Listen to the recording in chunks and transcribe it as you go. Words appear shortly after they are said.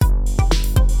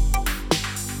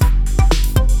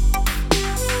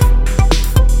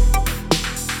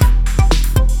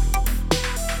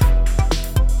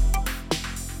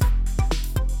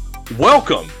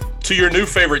Welcome to your new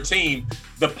favorite team,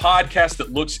 the podcast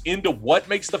that looks into what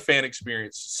makes the fan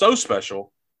experience so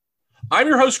special. I'm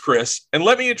your host, Chris, and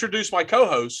let me introduce my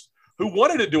co-host who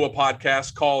wanted to do a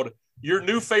podcast called Your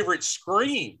New Favorite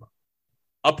Scream,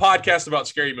 a podcast about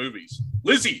scary movies.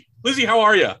 Lizzie, how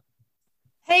are you?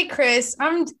 Hey, Chris,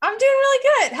 I'm doing really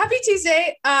good. Happy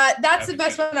Tuesday. That's the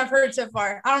best one I've heard so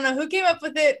far. I don't know who came up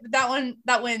with it, but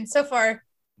that wins so far.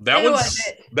 That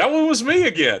one was me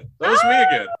again.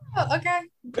 Okay. Yeah,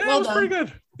 well done. Pretty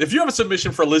good. If you have a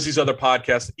submission for Lizzie's Other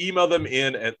Podcast, email them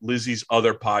in at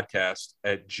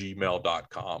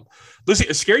lizziesotherpodcast@gmail.com.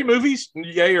 Lizzie, scary movies,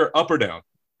 yay or up or down?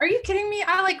 Are you kidding me?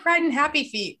 I like riding Happy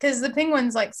Feet because the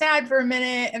penguin's like sad for a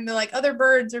minute and the like other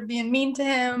birds are being mean to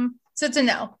him. So it's a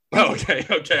no. Oh, okay.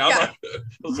 I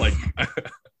was like,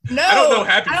 no, I don't know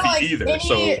Happy Feet like either. Any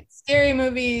so scary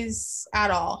movies at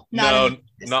all? Not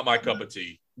my cup of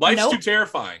tea. Life's too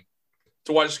terrifying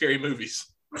to watch scary movies.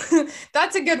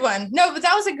 That's a good one. No, but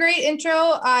that was a great intro.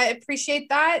 I appreciate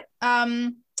that.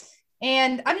 And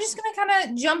I'm just going to kind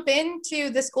of jump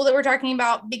into the school that we're talking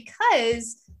about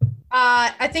because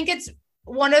I think it's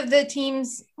one of the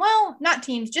teams. Well, not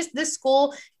teams, just this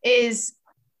school is,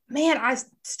 man, I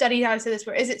studied how to say this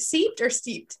word. Is it seeped or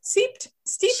steeped?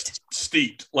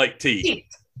 Steeped, like tea.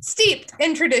 Steeped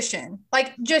in tradition.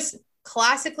 Like just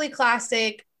classically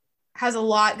classic, has a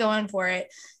lot going for it.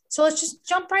 So let's just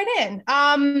jump right in.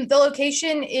 The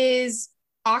location is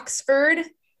Oxford,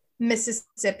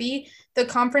 Mississippi. The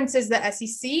conference is the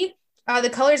SEC. The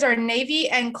colors are navy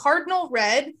and cardinal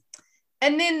red.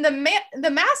 And then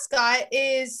the mascot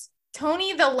is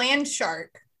Tony the land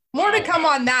shark. More to come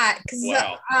on that because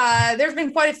there's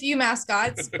been quite a few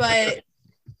mascots, but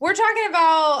we're talking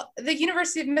about the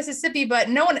University of Mississippi, but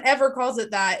no one ever calls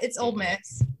it that. It's Ole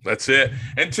Miss. That's it.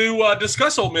 And to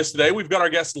discuss Ole Miss today, we've got our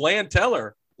guest, Land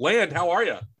Teller. Land, how are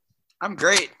you? I'm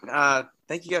great.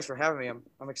 Thank you guys for having me.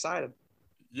 I'm excited.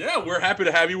 Yeah, we're happy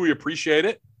to have you. We appreciate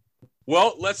it.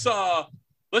 Well, let's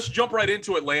jump right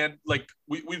into it, Land. Like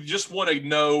we just want to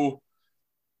know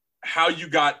how you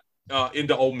got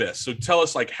into Ole Miss. So tell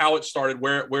us like how it started,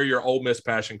 where your Ole Miss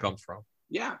passion comes from.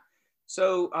 Yeah.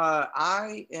 So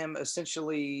I am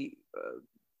essentially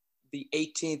the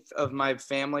 18th of my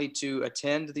family to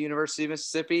attend the University of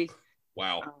Mississippi.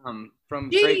 Wow. From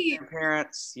great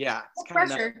grandparents. Yeah. It's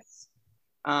kind of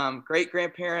nice. Great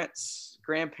grandparents,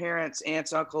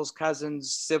 aunts, uncles,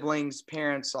 cousins, siblings,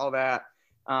 parents, all that.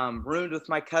 Roomed with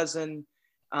my cousin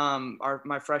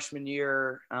my freshman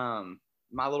year.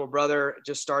 My little brother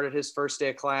just started his first day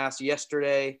of class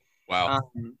yesterday.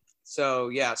 Wow. So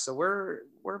we're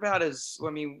about as,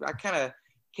 I kind of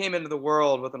came into the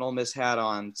world with an Ole Miss hat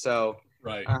on. So,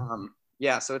 right.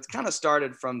 So it's kind of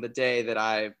started from the day that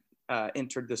I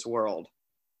entered this world.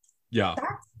 Yeah.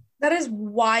 That is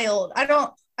wild. I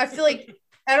feel like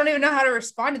I don't even know how to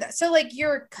respond to that. So like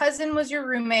your cousin was your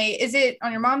roommate. Is it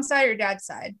on your mom's side or dad's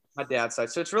side? My dad's side.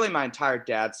 So it's really my entire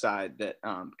dad's side that,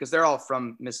 because they're all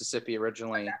from Mississippi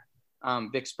originally. Okay.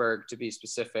 Vicksburg to be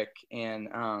specific. And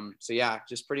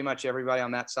just pretty much everybody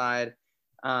on that side.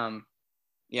 So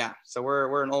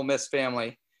we're an Ole Miss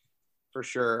family for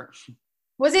sure.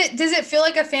 Does it feel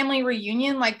like a family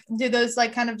reunion? Like, do those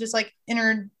like kind of just like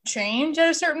interchange at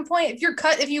a certain point?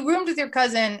 If you roomed with your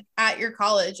cousin at your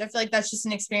college, I feel like that's just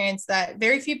an experience that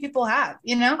very few people have,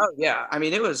 you know? Oh yeah. I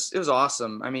mean, it was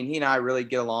awesome. I mean, he and I really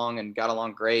got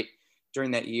along great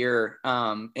during that year.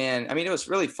 And I mean, it was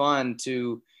really fun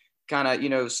to kind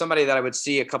of, somebody that I would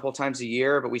see a couple of times a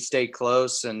year, but we stayed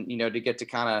close and, to get to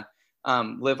kind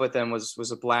of live with them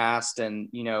was a blast. And,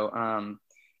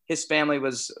 his family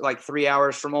was like 3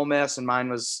 hours from Ole Miss and mine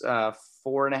was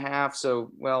 4.5. So,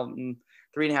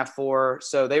 3.5, 4.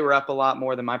 So they were up a lot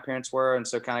more than my parents were. And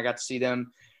so kind of got to see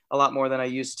them a lot more than I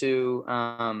used to.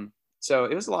 So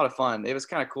it was a lot of fun. It was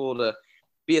kind of cool to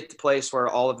be at the place where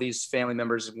all of these family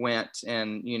members went.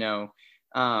 And,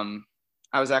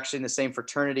 I was actually in the same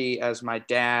fraternity as my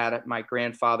dad, my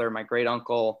grandfather, my great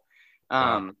uncle.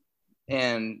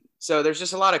 And so there's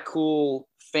just a lot of cool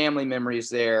family memories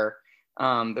there.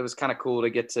 It was kind of cool to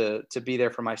get to be there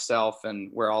for myself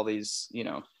and where all these,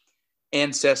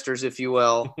 ancestors, if you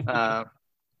will,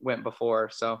 went before.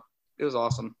 So it was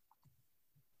awesome.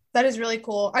 That is really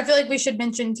cool. I feel like we should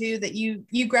mention too that you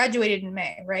graduated in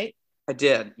May, right? I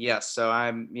did. Yes. So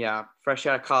I'm fresh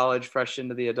out of college, fresh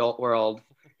into the adult world.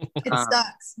 It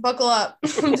sucks. Buckle up.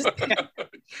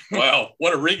 Wow,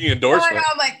 what a ringing endorsement. Oh my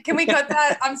God, I'm like, can we cut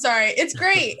that? I'm sorry. It's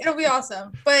great. It'll be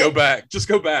awesome. But go back. Just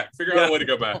go back. Figure out a way to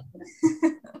go back.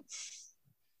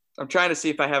 I'm trying to see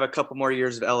if I have a couple more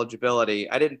years of eligibility.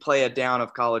 I didn't play a down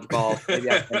of college ball.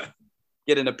 Maybe I can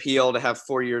get an appeal to have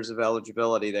 4 years of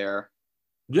eligibility there.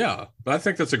 Yeah, but I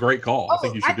think that's a great call. I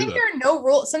think you should do that. there are no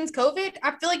rules since COVID.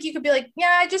 I feel like you could be like,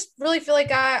 yeah, I just really feel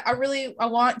like I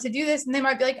want to do this, and they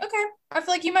might be like, okay, I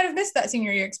feel like you might have missed that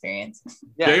senior year experience.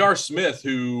 Yeah. J.R. Smith,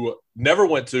 who never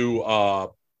went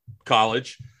to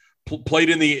college, played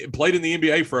in the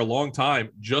NBA for a long time,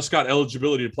 just got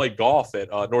eligibility to play golf at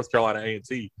North Carolina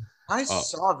A&T. I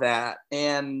saw that,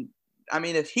 and I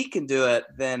mean, if he can do it,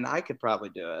 then I could probably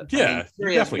do it. Yeah, I mean,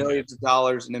 he has millions of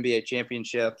dollars in NBA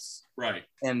championships, right?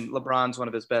 And LeBron's one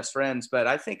of his best friends. But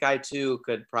I think I too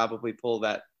could probably pull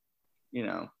that.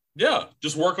 Yeah,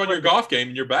 just work on your golf game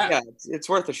and you're back. Yeah, it's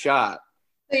worth a shot.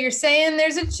 So you're saying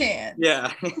there's a chance?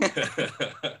 Yeah.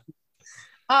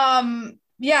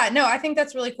 Yeah, no, I think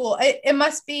that's really cool. It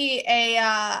must be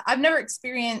I've never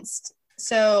experienced.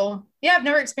 So yeah, I've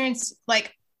never experienced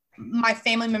like my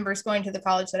family members going to the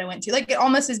college that I went to. Like it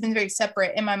almost has been very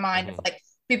separate in my mind of like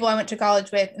people I went to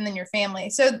college with and then your family.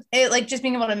 So it like just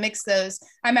being able to mix those,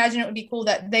 I imagine it would be cool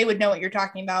that they would know what you're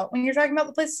talking about when you're talking about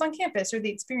the places on campus or the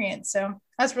experience. So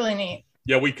that's really neat.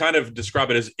 Yeah, we kind of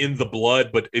describe it as in the blood,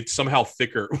 but it's somehow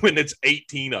thicker when it's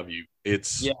 18 of you.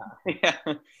 It's yeah.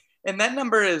 And that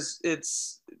number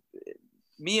it's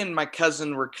me and my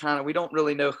cousin were we don't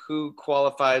really know who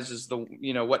qualifies as the,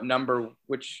 what number,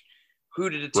 who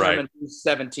to determine who's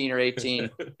 17 or 18,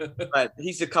 but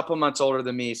he's a couple months older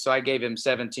than me. So I gave him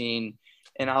 17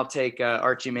 and I'll take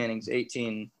Archie Manning's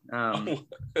 18.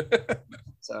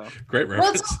 So great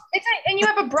reference. Well, and you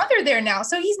have a brother there now.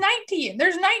 So he's 19.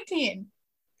 There's 19.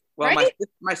 Well, right?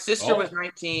 my sister was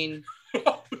 19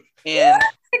 and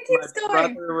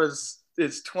my brother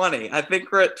is 20. I think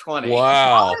we're at 20.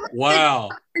 Wow. Wow.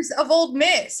 Of Old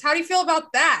Miss. How do you feel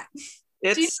about that?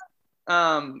 It's,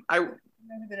 I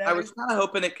was kind of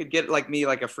hoping it could get like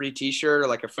a free t-shirt or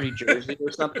like a free jersey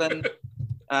or something.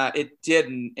 It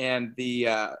didn't. And the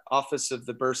office of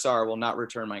the bursar will not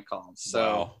return my calls.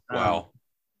 So, wow.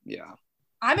 Yeah.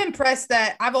 I'm impressed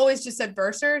that I've always just said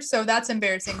bursar. So that's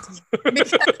embarrassing to me.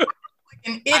 Because I'm like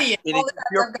an idiot.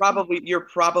 You're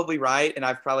probably right. And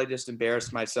I've probably just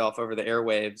embarrassed myself over the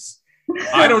airwaves.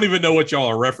 I don't even know what y'all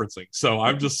are referencing. So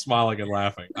I'm just smiling and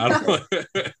laughing.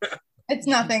 It's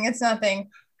nothing. It's nothing.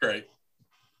 Great.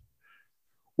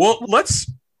 Well,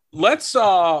 let's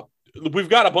we've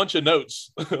got a bunch of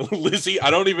notes. Lizzie,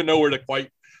 I don't even know where to quite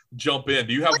jump in.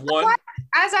 Do you have one?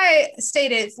 As I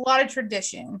stated, it's a lot of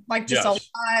tradition, like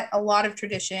just a lot of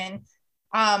tradition.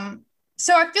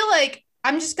 So I feel like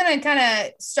I'm just going to kind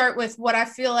of start with what I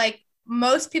feel like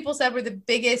most people said were the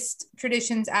biggest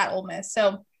traditions at Ole Miss.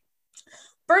 So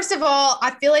first of all,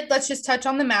 I feel like let's just touch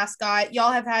on the mascot.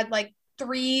 Y'all have had like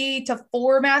 3 to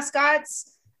 4 mascots.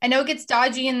 I know it gets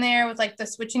dodgy in there with like the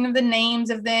switching of the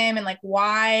names of them and like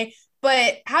why,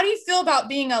 but how do you feel about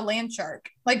being a land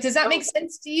shark? Like, does that make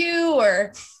sense to you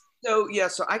or? So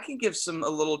I can give a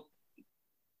little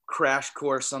crash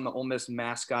course on the Ole Miss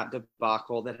mascot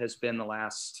debacle that has been the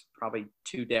last probably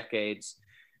 2 decades.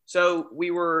 So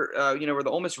we were, we're the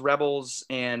Ole Miss Rebels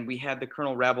and we had the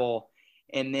Colonel Rebel.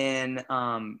 And then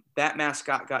that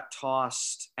mascot got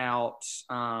tossed out,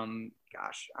 I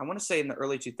want to say in the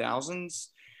early 2000s.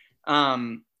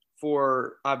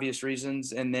 For obvious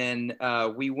reasons. And then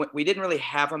we didn't really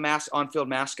have a on-field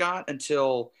mascot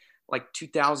until like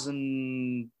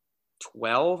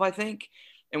 2012, I think.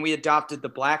 And we adopted the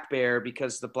black bear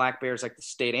because the black bear is like the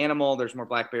state animal. There's more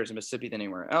black bears in Mississippi than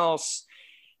anywhere else.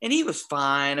 And he was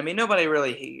fine. I mean, nobody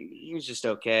really, he was just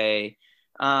okay.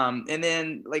 And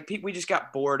then like we just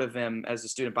got bored of him as a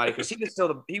student body because he was still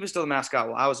the mascot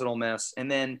while I was at Ole Miss. And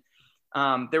then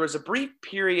there was a brief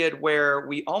period where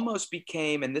we almost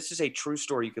became, and this is a true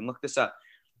story, you can look this up,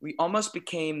 we almost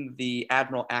became the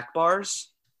Admiral Akbars.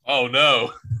 Oh,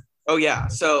 no. Oh, yeah.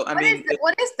 So, I mean.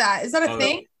 What is that? Is that a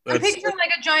thing? I'm picturing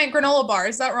like a giant granola bar.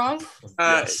 Is that wrong?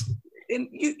 Yes. And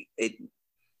he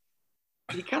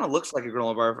kind of looks like a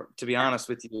granola bar, to be honest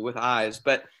with you, with eyes.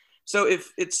 But so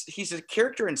he's a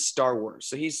character in Star Wars.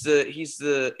 So he's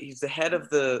the head of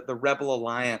the Rebel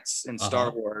Alliance in Star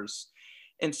Wars.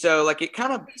 And so, like, it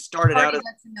kind of started out as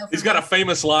he's got a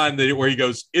famous line where he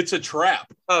goes, "It's a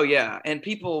trap." Oh yeah, and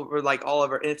people were like all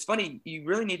over. And it's funny. You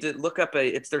really need to look up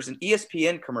there's an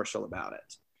ESPN commercial about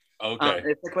it. Okay.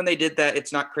 It's like when they did that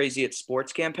 "It's Not Crazy, It's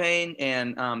Sports" campaign,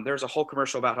 and there's a whole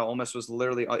commercial about how Ole Miss was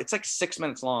literally. It's like 6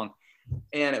 minutes long,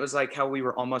 and it was like how we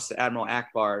were almost the Admiral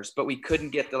Akbars, but we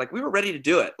couldn't get we were ready to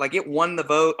do it. Like it won the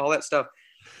vote, all that stuff,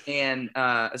 and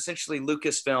essentially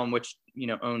Lucasfilm, which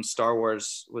owns Star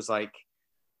Wars, was like.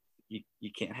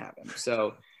 You can't have him.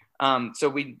 So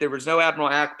there was no Admiral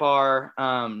Akbar.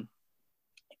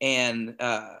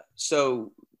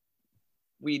 So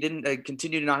we didn't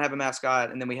continue to not have a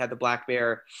mascot. And then we had the black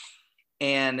bear.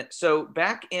 And so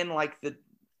back in like the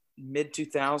mid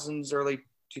 2000s, early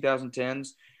 2010s,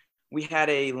 we had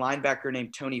a linebacker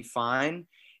named Tony Fine.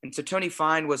 And so Tony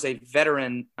Fine was a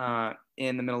veteran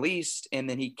in the Middle East, and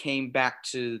then he came back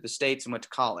to the States and went to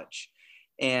college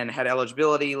and had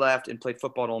eligibility left and played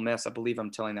football at Ole Miss. I believe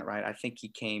I'm telling that right. I think he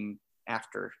came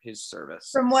after his service.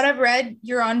 From what I've read,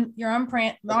 you're on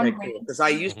brand. Okay, cool. Because I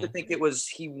used to think it was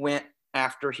he went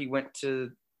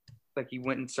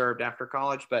and served after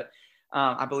college, but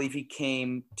I believe he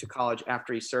came to college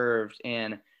after he served,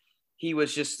 and he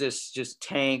was just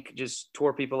tank, just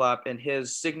tore people up. And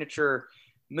his signature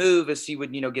move is he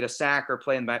would, get a sack or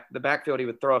play in the backfield. He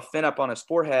would throw a fin up on his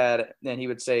forehead, and he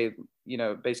would say,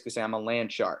 basically say, "I'm a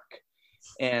land shark."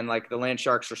 And like the land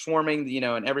sharks are swarming,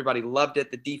 and everybody loved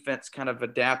it. The defense kind of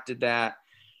adapted that.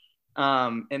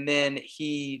 And then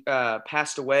he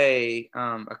passed away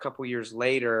a couple years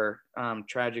later,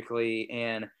 tragically.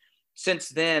 And since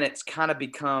then, it's kind of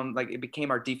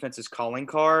became our defense's calling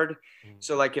card.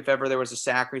 So like if ever there was a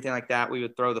sack or anything like that, we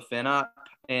would throw the fin up,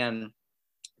 and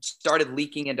it started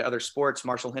leaking into other sports.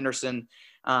 Marshall Henderson,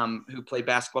 who played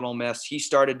basketball at Ole Miss, he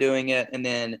started doing it. And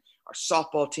then our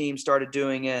softball team started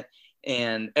doing it,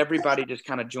 and everybody just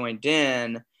kind of joined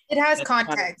in. It has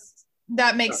context.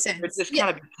 That makes sense. It just kind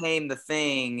of became the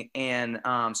thing. And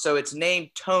so it's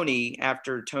named Tony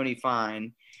after Tony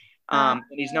Fine. And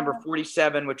he's number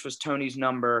 47, which was Tony's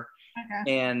number.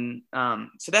 Okay. And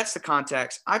so that's the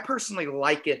context. I personally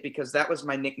like it because that was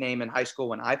my nickname in high school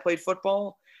when I played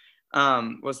football,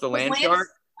 was the land shark.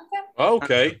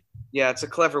 Okay. Yeah, it's a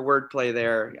clever wordplay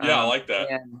there. Yeah, I like that.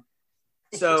 And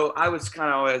so I was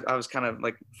kind of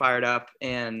like fired up,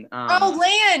 and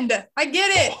land. I get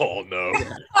it. Oh no.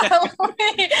 I was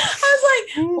like,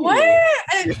 what?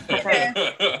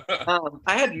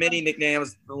 I had many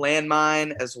nicknames, the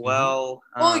landmine as well.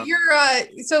 Well,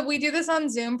 so we do this on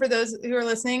Zoom for those who are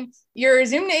listening. Your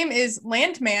Zoom name is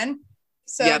Landman.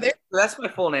 So yeah, that's my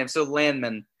full name. So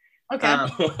Landman. Okay.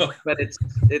 But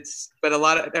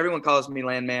but everyone calls me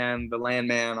Landman, the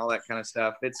Landman, all that kind of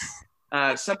stuff. It's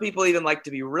some people even like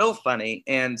to be real funny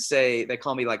and say they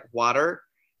call me like Water,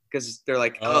 because they're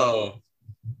like, oh,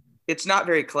 it's not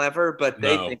very clever, but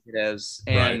they think it is.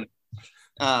 And,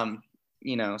 so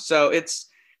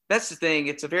that's the thing.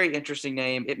 It's a very interesting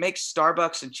name. It makes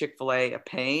Starbucks and Chick-fil-A a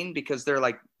pain because they're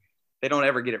like, they don't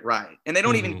ever get it right. And they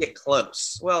don't even get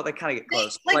close. Well, they kind of get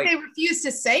close. Like they refuse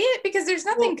to say it because there's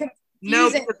nothing confusing.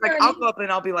 No, because like I'll go up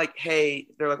and I'll be like, hey,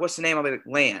 they're like, what's the name? I'll be like,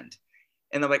 Land.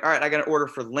 And they're like, all right, I got an order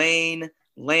for Lane,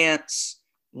 Lance,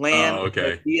 Land. Oh,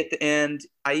 okay. B at the end.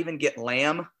 I even get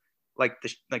Lamb,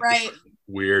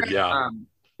 weird, yeah.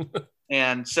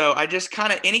 And so I just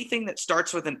kind of anything that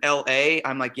starts with an LA,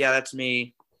 I'm like, yeah, that's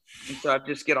me. And so I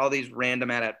just get all these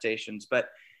random adaptations. But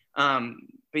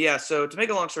yeah, so to make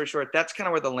a long story short, that's kind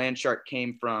of where the land shark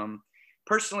came from.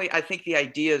 Personally, I think the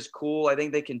idea is cool. I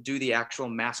think they can do the actual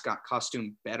mascot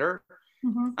costume better.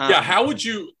 Yeah, how would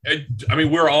you? I mean,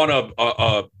 we're on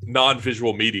a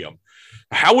non-visual medium.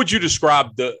 How would you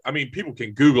describe people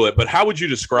can Google it, but how would you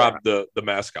describe the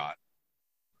mascot?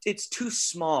 It's too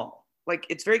small. Like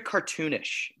it's very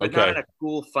cartoonish, but not in a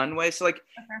cool, fun way. So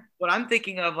what I'm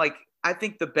thinking of, I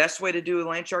think the best way to do a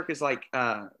land shark is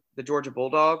the Georgia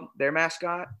Bulldog, their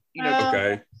mascot.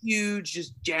 Huge,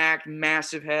 just jacked,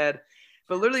 massive head.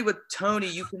 But literally with Tony,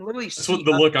 you can literally see. That's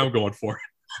the look I'm going for.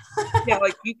 Yeah,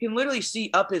 you can literally see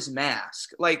up his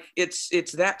mask. Like it's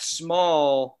that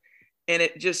small, and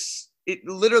it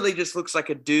literally just looks like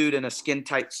a dude in a skin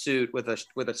tight suit with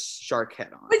a shark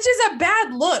head on. Which is a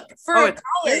bad look for a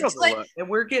college. Look. And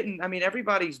we're getting,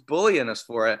 everybody's bullying us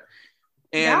for it.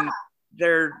 And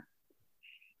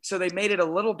so they made it a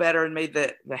little better and made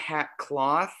the hat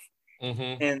cloth.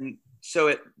 And so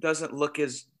it doesn't look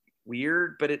as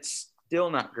weird, but it's still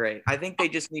not great. I think they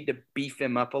just need to beef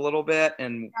him up a little bit,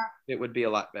 and it would be a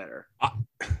lot better.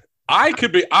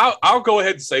 I'll go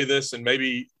ahead and say this, and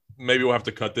maybe we'll have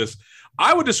to cut this.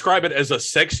 I would describe it as a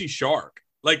sexy shark.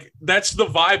 Like that's the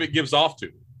vibe it gives off to.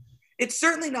 It's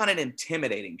certainly not an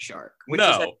intimidating shark, which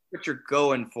is what you're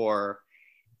going for.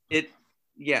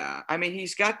 Yeah. I mean,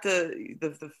 he's got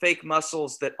the fake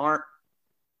muscles that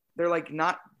they're like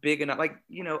not big enough. Like,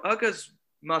 Uga's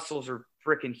muscles are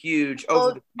freaking huge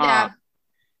over the top.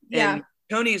 Yeah. And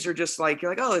Tony's are just like,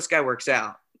 you're like, oh, this guy works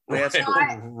out.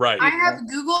 Right. I have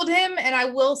Googled him, and I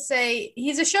will say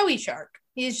he's a showy shark.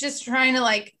 He's just trying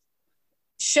to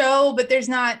show, but there's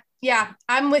not. Yeah,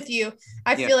 I'm with you.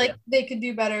 I feel like they could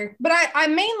do better. But I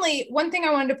mainly, one thing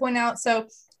I wanted to point out. So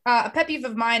a pet peeve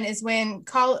of mine is when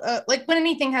when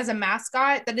anything has a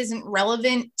mascot that isn't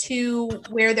relevant to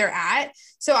where they're at.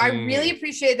 So I really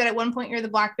appreciate that at one point you're the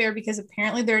black bear, because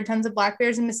apparently there are tons of black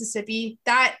bears in Mississippi.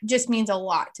 That just means a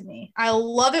lot to me. I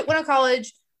love it when a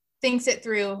college thinks it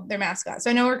through their mascot.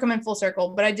 So I know we're coming full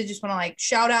circle, but I did just want to like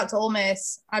shout out to Ole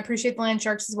Miss. I appreciate the land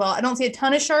sharks as well. I don't see a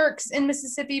ton of sharks in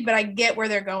Mississippi, but I get where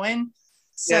they're going.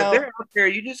 So yeah, they're out there.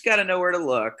 You just got to know where to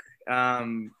look.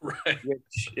 Right.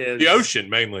 Which is the ocean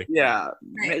mainly. Yeah.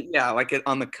 Right. Yeah. Like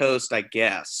on the coast, I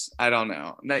guess. I don't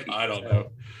know. I don't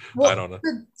know. Well, I don't know.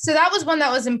 So that was one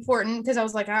that was important because I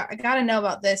was like, I got to know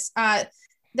about this.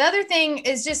 The other thing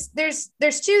is just there's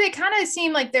two that kind of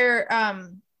seem like they're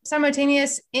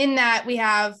simultaneous in that we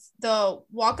have the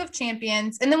Walk of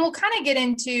Champions, and then we'll kind of get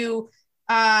into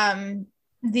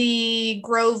the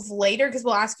Grove later because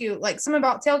we'll ask you like some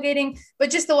about tailgating,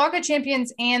 but just the Walk of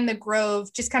Champions and the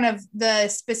Grove, just kind of the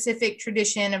specific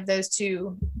tradition of those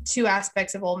two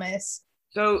aspects of Ole Miss.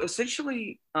 So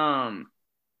essentially, I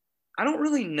don't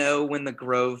really know when the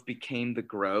Grove became the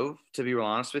Grove, to be real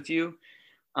honest with you.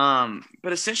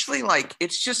 But essentially, like,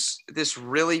 it's just this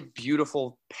really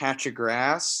beautiful patch of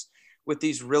grass with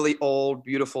these really old,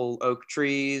 beautiful oak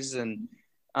trees and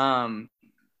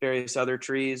various other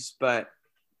trees.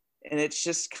 And it's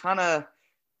just kind of,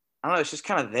 I don't know, it's just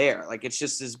kind of there. Like, it's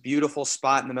just this beautiful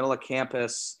spot in the middle of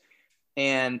campus,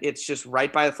 and it's just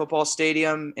right by the football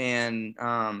stadium. And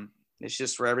it's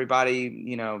just where everybody,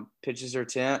 you know, pitches their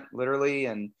tent, literally.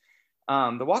 And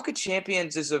the Walk of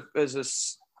Champions is a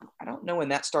I don't know when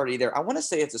that started either. I want to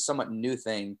say it's a somewhat new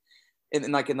thing in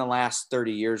the last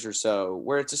 30 years or so,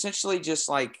 where it's essentially just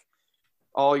like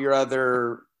all your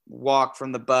other walk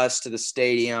from the bus to the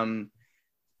stadium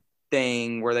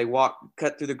thing, where they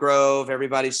cut through the Grove,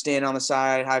 everybody's standing on the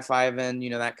side, high-fiving,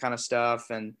 you know, that kind of stuff.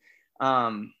 And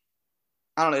I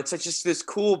don't know, it's like just this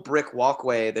cool brick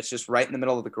walkway that's just right in the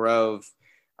middle of the Grove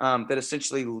that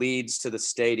essentially leads to the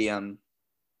stadium.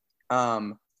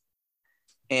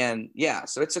 And yeah,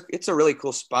 so it's a really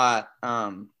cool spot.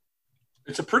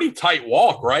 It's a pretty tight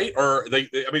walk, right? Or I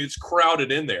mean, it's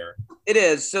crowded in there. It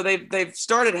is. So they've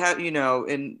started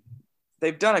and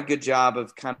they've done a good job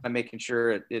of kind of making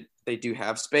sure they do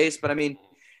have space. But I mean,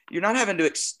 you're not having to.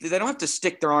 They don't have to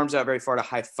stick their arms out very far to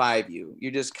high five you.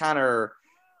 You just kind of,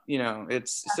 you know,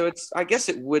 it's. I guess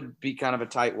it would be kind of a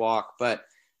tight walk, but.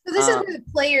 So this is where the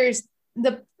players,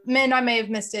 the men, I may have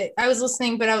missed it. I was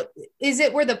listening, but is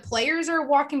it where the players are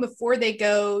walking before they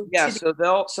go? Yeah. So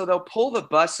they'll pull the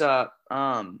bus up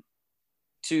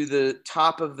to the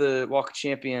top of the Walk of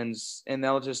Champions, and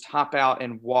they'll just hop out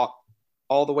and walk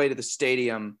all the way to the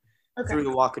stadium through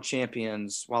the Walk of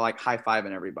Champions while like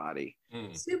high-fiving everybody.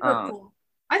 Super cool.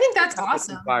 I think that's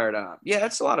awesome. Fired up. Yeah,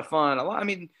 it's a lot of fun. I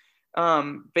mean,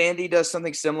 Vandy does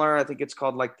something similar. I think it's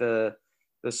called like the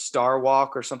Star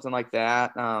Walk or something like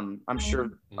that. I'm sure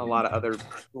a lot of other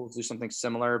schools do something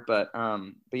similar, but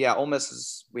yeah, Ole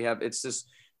Miss it's this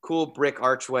cool brick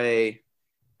archway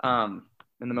in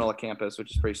the middle of campus,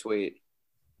 which is pretty sweet.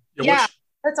 Yeah,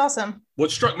 that's awesome. What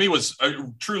struck me was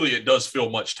truly it does feel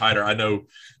much tighter. I know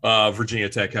Virginia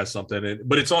Tech has something,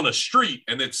 but it's on a street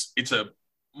and it's a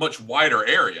much wider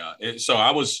area. So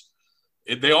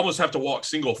they almost have to walk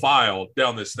single file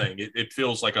down this thing. It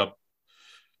feels like a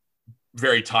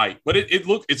very tight, but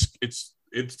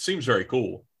it seems very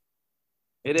cool.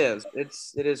 It is.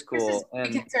 It is cool.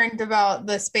 I'm concerned about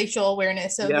the spatial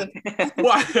awareness of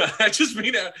Well, I just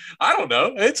mean, I don't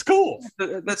know. It's cool.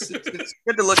 It's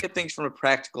good to look at things from a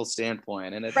practical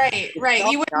standpoint, and right.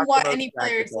 You wouldn't want any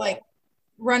players like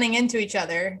running into each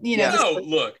other. You know. No,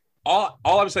 look. All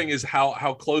I'm saying is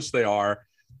how close they are.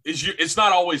 It's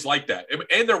not always like that,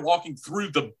 and they're walking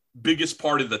through the biggest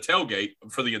part of the tailgate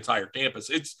for the entire campus.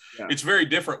 It's very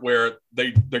different where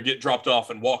they get dropped off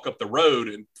and walk up the road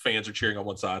and fans are cheering on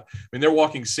one side. I mean, they're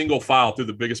walking single file through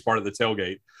the biggest part of the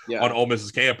tailgate on Ole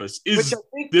Miss's campus. Which I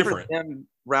think different. For them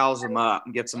riles them up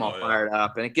and gets them all fired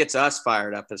up, and it gets us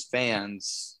fired up as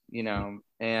fans, you know.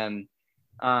 And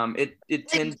it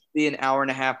tends to be an hour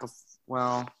and a half of,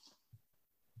 well,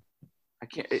 I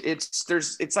can't.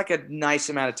 It's like a nice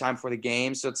amount of time for the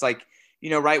game, so it's like, you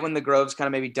know, right when the Grove's kind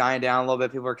of maybe dying down a little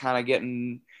bit, people are kind of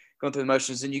going through the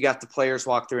motions, and you got the players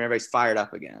walk through and everybody's fired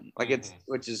up again. Like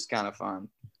which is kind of fun.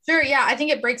 Sure. Yeah. I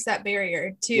think it breaks that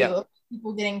barrier too.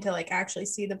 People getting to like actually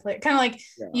see the player. Kind of like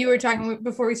you were talking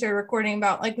before we started recording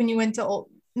about like when you went to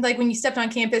when you stepped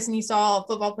on campus and you saw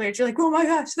football players, you're like, oh my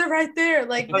gosh, they're right there.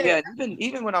 Like,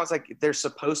 even when I was like, they're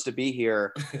supposed to be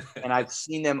here and I've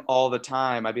seen them all the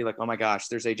time, I'd be like, oh my gosh,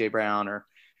 there's AJ Brown, or,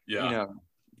 you know,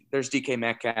 there's DK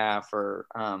Metcalf, or,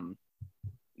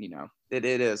 you know,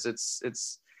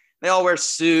 it's They all wear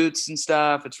suits and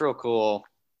stuff. It's real cool.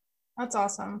 That's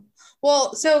awesome.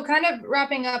 Well, so kind of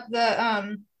wrapping up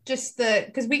the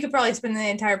because we could probably spend the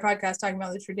entire podcast talking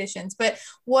about the traditions, but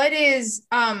what is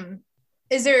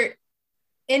there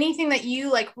anything that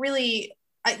you like really,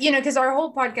 because our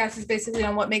whole podcast is basically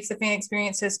on what makes the fan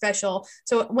experience so special.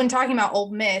 So when talking about Ole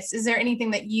Miss, is there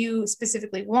anything that you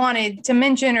specifically wanted to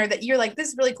mention, or that you're like, this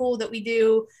is really cool that we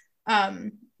do,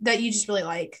 that you just really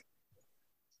like?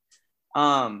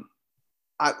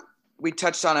 We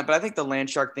touched on it, but I think the land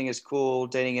shark thing is cool.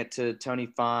 Dating it to Tony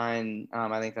Fine.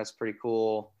 I think that's pretty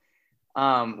cool.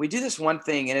 We do this one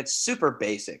thing and it's super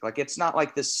basic. Like, it's not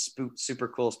like this super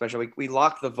cool special. We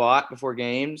lock the vault before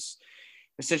games.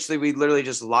 Essentially, we literally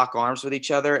just lock arms with each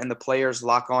other, and the players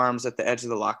lock arms at the edge of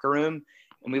the locker room.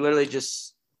 And we literally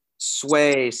just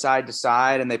sway side to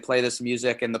side, and they play this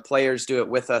music, and the players do it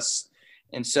with us.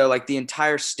 And so like the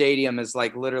entire stadium is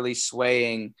like literally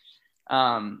swaying,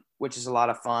 which is a lot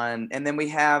of fun. And then we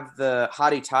have the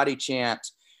Hottie Toddy chant,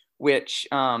 which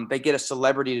they get a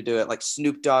celebrity to do it. Like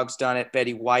Snoop Dogg's done it.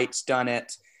 Betty White's done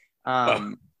it.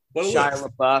 Shia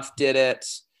LaBeouf did it.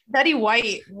 Betty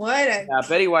White.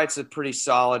 Betty White's a pretty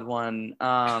solid one.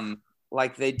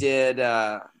 Like they did,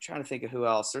 I'm trying to think of who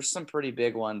else. There's some pretty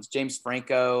big ones. James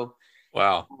Franco.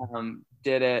 Wow.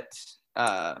 Did it.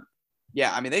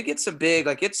 Yeah, I mean, they get some big,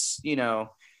 like it's,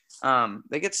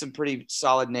 they get some pretty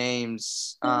solid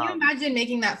names. Can you imagine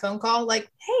making that phone call? Like,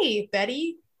 hey,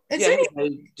 Betty. And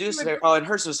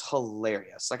hers was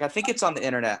hilarious. Like, I think it's on the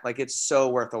internet. Like, it's so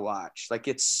worth a watch. Like,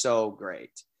 it's so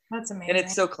great. That's amazing. And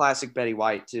it's so classic Betty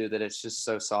White, too, that it's just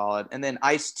so solid. And then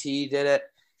Ice-T did it.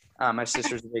 My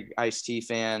sister's a big Ice-T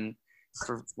fan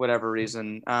for whatever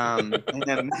reason. And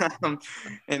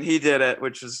he did it,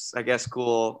 which was, I guess,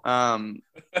 cool.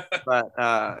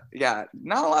 But yeah,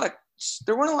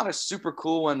 there weren't a lot of super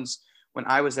cool ones when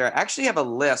I was there. I actually have a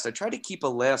list. I tried to keep a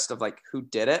list of like who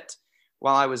did it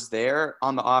while I was there,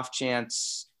 on the off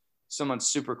chance someone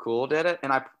super cool did it.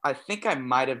 And I think I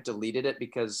might have deleted it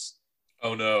because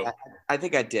oh no, I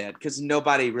think I did, because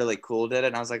nobody really cool did it.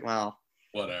 And I was like, well,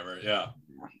 whatever. Yeah.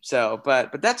 So,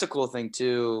 but that's a cool thing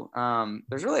too.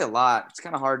 There's really a lot. It's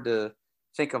kind of hard to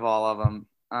think of all of them.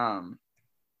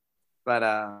 But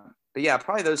yeah,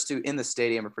 probably those two in the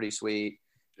stadium are pretty sweet.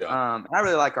 Yeah. And I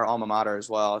really like our alma mater as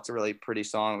well. It's a really pretty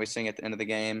song we sing at the end of the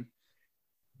game.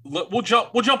 We'll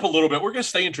jump a little bit. We're going to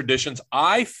stay in traditions.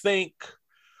 I think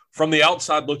from the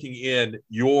outside looking in,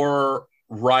 your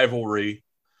rivalry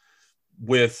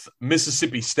with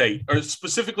Mississippi State, or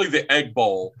specifically the Egg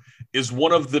Bowl, is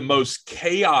one of the most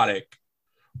chaotic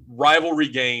rivalry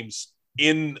games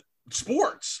in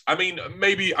sports. I mean,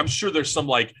 maybe I'm sure there's some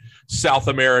like South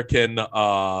American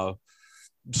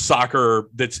soccer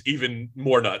that's even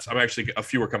more nuts. I'm actually, a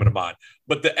few are coming to mind,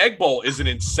 but the Egg Bowl is an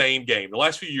insane game. The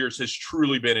last few years has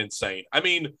truly been insane. I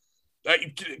mean,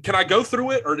 can I go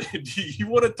through it, or do you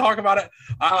want to talk about it?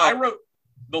 I wrote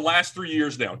the last 3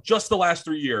 years down, just the last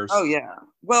 3 years. Oh yeah.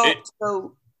 Well,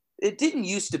 so it didn't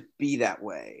used to be that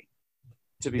way.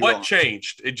 What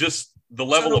changed? It just the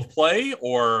level of play,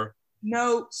 or?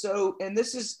 No. So, and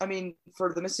this is, I mean,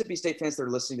 for the Mississippi State fans that are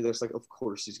listening to this, like, of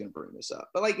course he's going to bring this up,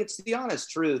 but like, it's the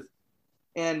honest truth.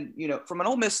 And, from an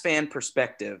Ole Miss fan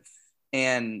perspective,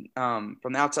 and from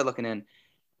the outside looking in,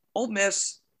 Ole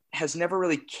Miss has never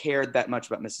really cared that much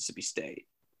about Mississippi State.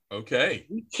 Okay.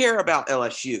 We care about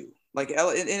LSU. Like, and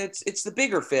it's the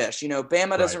bigger fish.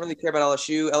 Bama doesn't really care about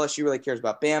LSU. LSU really cares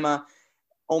about Bama.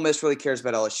 Ole Miss really cares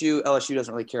about LSU. LSU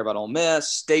doesn't really care about Ole Miss.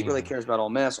 State really cares about Ole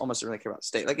Miss. Ole Miss doesn't really care about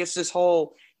State. Like, it's this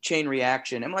whole chain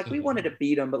reaction. And like, we wanted to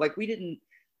beat them, but like, we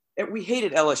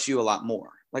hated LSU a lot more.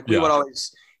 Like, we would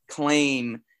always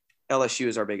claim LSU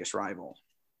as our biggest rival.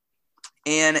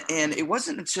 And it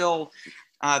wasn't until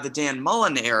the Dan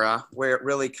Mullen era where it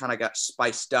really kind of got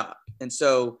spiced up. And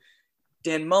so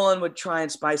Dan Mullen would try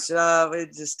and spice it up.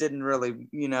 It just didn't really,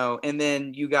 and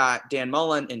then you got Dan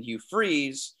Mullen and Hugh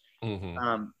Freeze,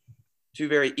 two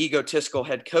very egotistical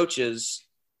head coaches,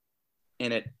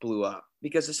 and it blew up.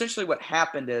 Because essentially what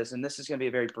happened is, and this is going to be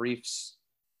a very brief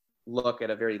look at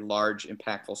a very large,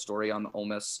 impactful story on the Ole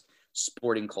Miss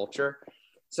sporting culture.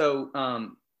 So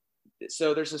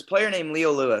there's this player named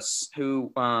Leo Lewis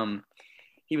who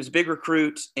he was a big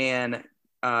recruit, and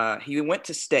he went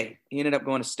to State. He ended up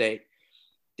going to State.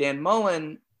 Dan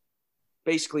Mullen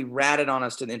basically ratted on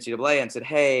us to the NCAA and said,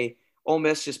 hey, Ole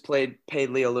Miss just paid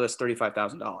Leo Lewis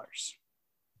 $35,000.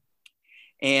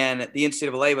 And the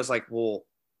NCAA was like, well,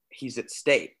 he's at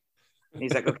State. And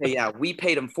he's like, okay, yeah, we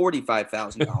paid him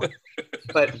 $45,000.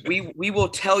 But we will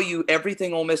tell you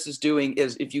everything Ole Miss is doing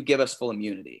is if you give us full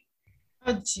immunity.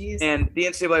 Oh, jeez. And the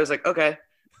NCAA was like, okay.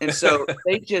 And so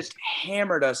they just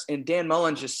hammered us, and Dan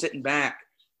Mullen just sitting back,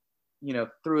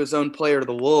 threw his own player to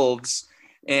the wolves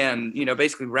and,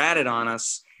 basically ratted on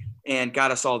us and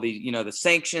got us all the, the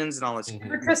sanctions and all this.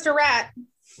 Never trust a rat.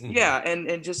 Yeah.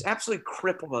 And just absolutely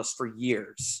crippled us for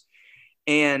years.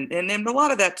 And a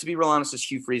lot of that, to be real honest, is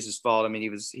Hugh Freeze's fault. I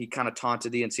mean, he kind of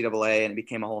taunted the NCAA and it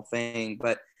became a whole thing.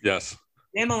 But yes,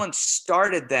 Dan Mullen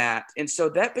started that. And so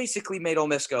that basically made Ole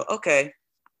Miss go, okay,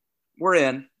 we're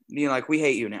in. We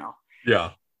hate you now.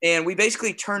 Yeah. And we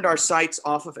basically turned our sights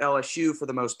off of LSU for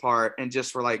the most part and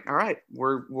just were like, all right,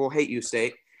 we'll hate you,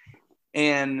 State.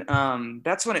 And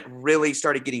that's when it really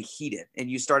started getting heated. And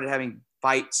you started having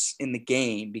fights in the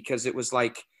game because it was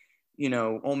like,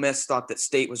 Ole Miss thought that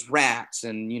State was rats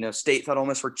and, State thought Ole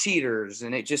Miss were cheaters.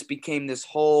 And it just became this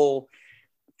whole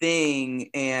thing.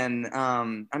 And,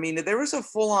 there was a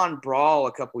full-on brawl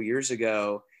a couple years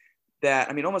ago that,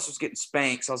 Ole Miss was getting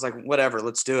spanked. So I was like, whatever,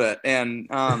 let's do it. And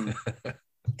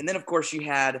then, of course, you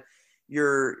had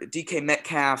your DK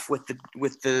Metcalf with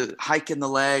the hike in the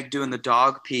leg doing the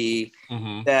dog pee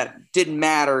that didn't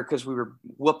matter because we were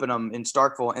whooping them in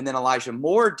Starkville. And then Elijah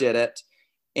Moore did it.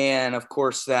 And of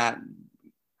course that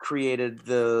created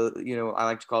the, I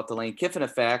like to call it the Lane Kiffin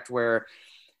effect where,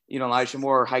 Elijah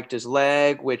Moore hiked his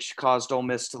leg, which caused Ole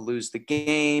Miss to lose the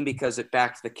game because it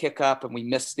backed the kick up and we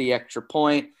missed the extra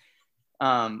point.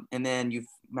 And then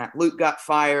Matt Luke got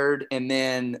fired and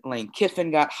then Lane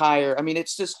Kiffin got hired.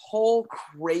 It's this whole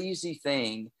crazy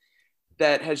thing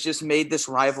that has just made this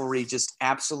rivalry just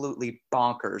absolutely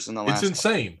bonkers in the last. It's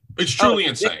insane. It's truly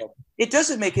insane. It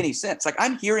doesn't make any sense. Like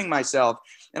I'm hearing myself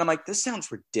and I'm like, this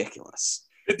sounds ridiculous.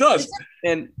 It does.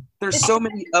 And there's so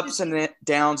many ups and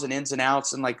downs and ins and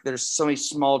outs. And there's so many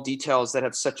small details that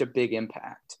have such a big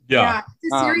impact. Yeah.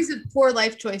 It's a series of poor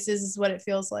life choices is what it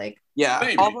feels like. Yeah.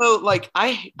 Maybe. Although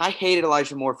I hated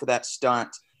Elijah Moore for that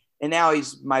stunt. And now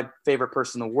he's my favorite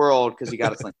person in the world because he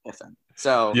got us Lane Kiffin.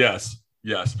 So yes.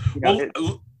 Well,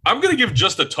 I'm going to give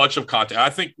just a touch of context.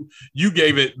 I think you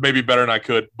gave it maybe better than I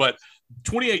could, but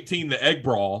 2018, the Egg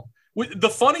Brawl. The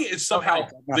funny is somehow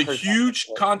the huge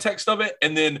context of it,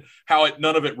 and then how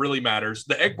none of it really matters.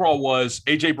 The Egg Brawl was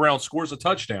A.J. Brown scores a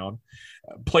touchdown.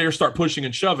 Players start pushing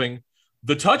and shoving.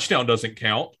 The touchdown doesn't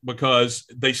count because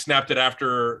they snapped it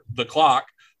after the clock.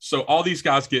 So all these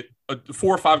guys get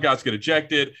 4 or 5 guys get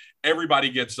ejected. Everybody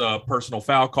gets a personal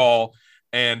foul call,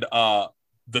 and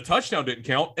the touchdown didn't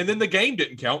count, and then the game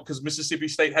didn't count because Mississippi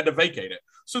State had to vacate it.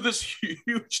 So this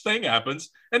huge thing happens,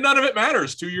 and none of it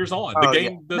matters 2 years on. The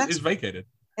game is vacated.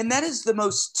 And that is the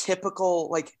most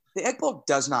typical, the Egg Bowl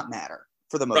does not matter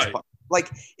for the most part.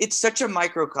 It's such a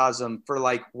microcosm for,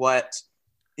 what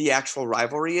the actual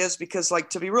rivalry is because,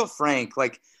 to be real frank,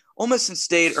 Ole Miss and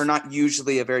State are not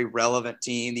usually a very relevant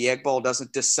team. The Egg Bowl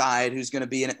doesn't decide who's going to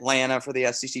be in Atlanta for the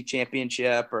SEC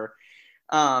championship or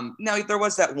now there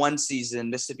was that one season,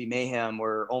 Mississippi Mayhem,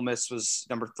 where Ole Miss was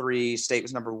number 3, State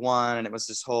was number 1, and it was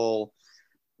this whole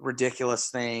ridiculous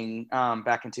thing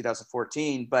back in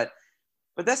 2014. But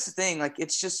that's the thing,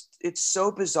 it's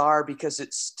so bizarre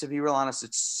because to be real honest,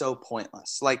 it's so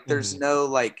pointless. There's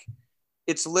no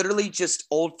it's literally just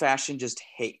old fashioned just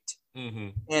hate.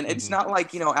 And it's not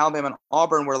Alabama and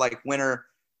Auburn where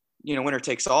winner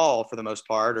takes all for the most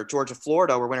part, or Georgia,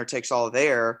 Florida where winner takes all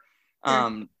there.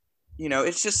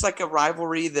 It's just a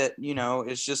rivalry that,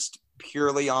 is just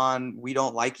purely on, we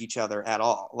don't like each other at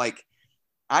all.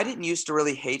 I didn't used to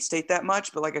really hate State that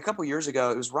much, but a couple years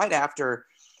ago, it was right after,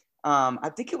 I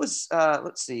think it was, I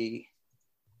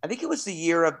think it was the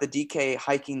year of the DK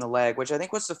hiking the leg, which I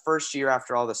think was the first year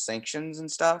after all the sanctions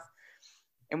and stuff.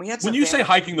 And we had when you say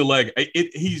hiking the leg,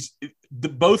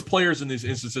 both players in these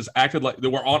instances acted like they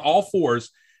were on all fours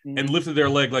and lifted their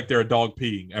leg like they're a dog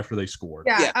peeing after they scored.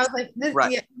 Yeah. I was like, this,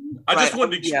 right. Yeah. I just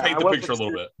wanted to paint the picture a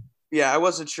little bit. Yeah, I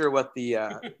wasn't sure what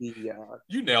the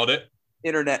you nailed it.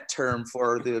 Internet term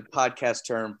for the podcast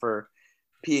term for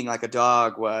peeing like a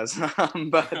dog was.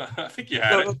 But I think you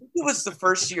had it. I think it was the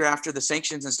first year after the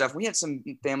sanctions and stuff. We had some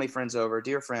family friends over,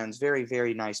 dear friends, very,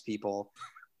 very nice people.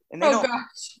 And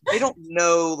they don't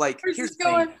know, here's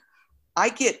the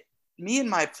thing. Me and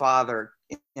my father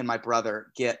and my brother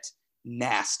get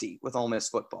nasty with Ole Miss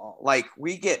football.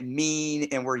 We get mean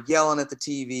and we're yelling at the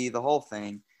TV, the whole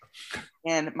thing.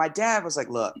 And my dad was like,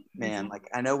 look, man,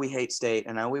 I know we hate State.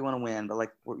 I know we want to win, but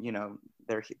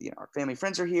they're, our family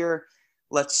friends are here.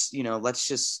 Let's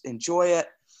just enjoy it.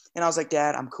 And I was like,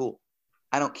 Dad, I'm cool.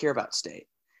 I don't care about State.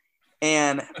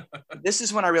 And this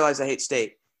is when I realized I hate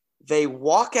State. They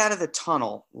walk out of the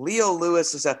tunnel. Leo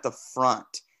Lewis is at the front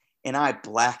and I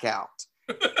black out.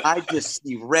 I just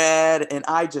see red and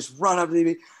I just run up to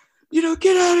the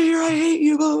get out of here. I hate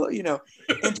you. Blah, blah,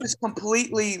 and just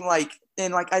completely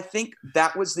I think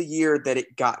that was the year that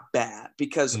it got bad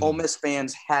because Ole Miss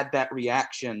fans had that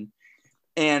reaction.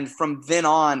 And from then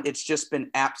on, it's just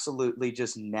been absolutely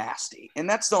just nasty. And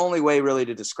that's the only way really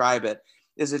to describe it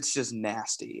is it's just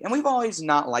nasty. And we've always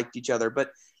not liked each other,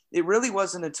 but it really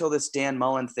wasn't until this Dan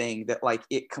Mullen thing that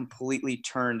it completely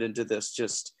turned into this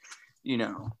just,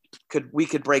 we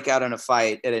could break out in a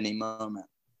fight at any moment.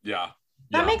 Yeah.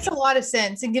 That makes a lot of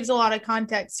sense and gives a lot of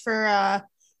context for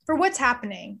what's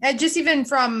happening. And just even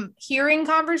from hearing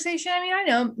conversation, I mean, I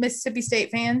know Mississippi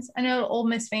State fans, I know Ole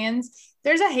Miss fans,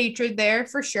 there's a hatred there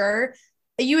for sure.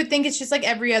 You would think it's just like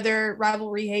every other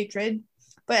rivalry hatred.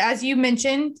 But as you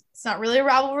mentioned, it's not really a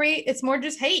rivalry. It's more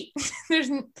just hate.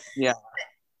 Yeah.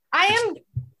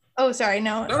 Oh, sorry.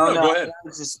 No, go ahead. I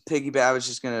was just piggyback. I was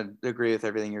just going to agree with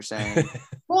everything you're saying.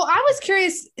 Well, I was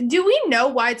curious. Do we know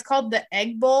why it's called the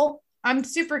Egg Bowl? I'm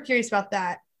super curious about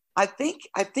that. I think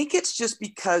it's just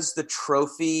because the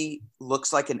trophy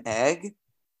looks like an egg.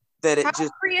 That it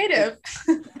just creative.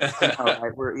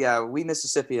 We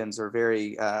Mississippians are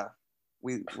very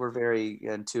we're very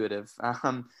intuitive.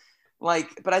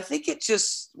 But I think it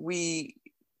just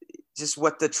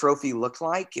what the trophy looked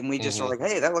like, and we just were like,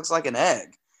 hey, that looks like an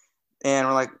egg, and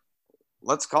we're like,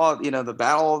 let's call it the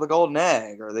Battle of the Golden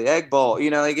Egg or the Egg Bowl.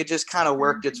 It just kind of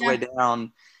worked its way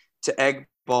down to Egg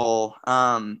Bowl,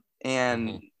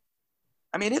 and.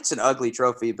 I mean, it's an ugly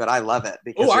trophy, but I love it.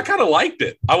 I kind of liked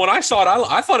it. When I saw it,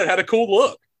 I thought it had a cool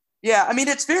look. Yeah, I mean,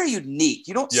 it's very unique.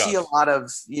 You don't see a lot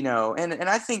of, and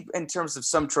I think in terms of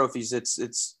some trophies,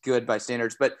 it's good by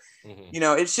standards. But,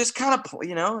 it's just kind of,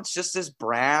 it's just this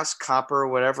brass, copper,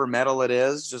 whatever metal it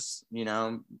is, just,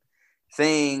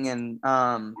 thing. And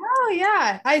oh,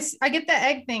 yeah. I get the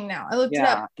egg thing now. I looked it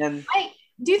up. And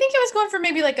do you think it was going for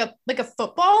maybe like a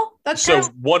football? That's so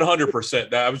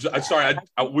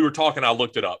 100%. We were talking. I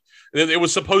looked it up. It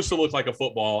was supposed to look like a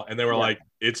football, and they were like,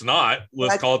 "It's not.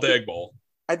 Let's call it the Egg Bowl."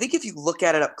 I think if you look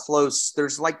at it up close,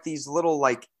 there's these little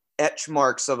etch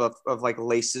marks of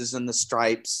laces and the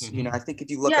stripes. I think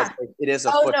if you look at it is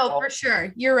a football. No, for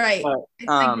sure, you're right.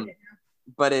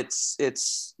 But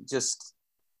it's just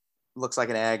looks like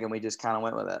an egg, and we just kind of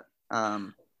went with it.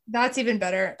 That's even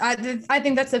better. I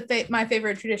think that's my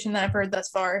favorite tradition that I've heard thus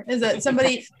far is that some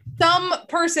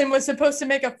person was supposed to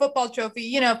make a football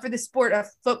trophy, for the sport of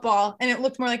football, and it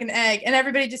looked more like an egg, and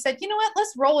everybody just said, you know what,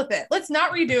 let's roll with it. Let's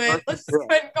not redo it. Let's just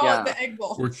call it the Egg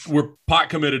Bowl. We're pot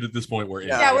committed at this point. We're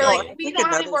like, we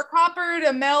don't have any more copper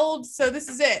to meld, so this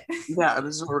is it. Yeah,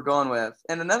 this is what we're going with.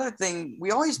 And another thing,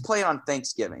 we always play it on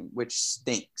Thanksgiving, which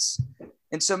stinks.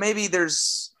 And so maybe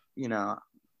there's,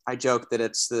 I joke that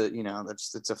it's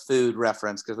it's a food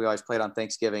reference because we always play it on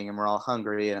Thanksgiving and we're all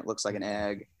hungry and it looks like an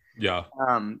egg. Yeah.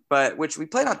 But which we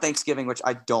played on Thanksgiving, which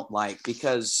I don't like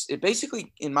because it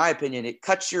basically, in my opinion, it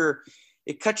cuts your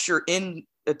in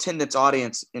attendance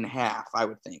audience in half, I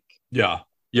would think. Yeah.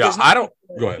 Yeah. I don't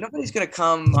go ahead. Nobody's going to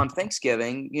come on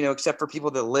Thanksgiving, except for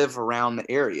people that live around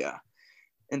the area.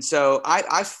 And so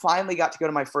I finally got to go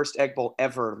to my first Egg Bowl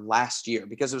ever last year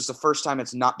because it was the first time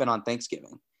it's not been on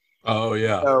Thanksgiving. Oh,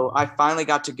 yeah. So I finally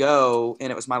got to go,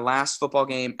 and it was my last football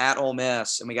game at Ole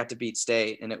Miss, and we got to beat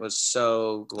State, and it was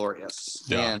so glorious.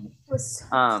 Yeah. And,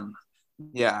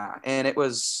 and it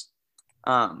was,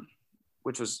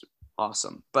 which was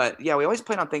awesome. But, yeah, we always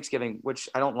played on Thanksgiving, which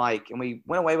I don't like, and we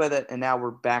went away with it, and now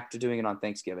we're back to doing it on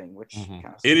Thanksgiving, which kind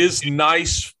of it is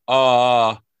nice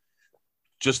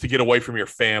just to get away from your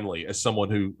family as someone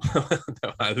who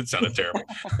that sounded terrible.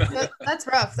 That's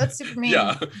rough. That's super mean.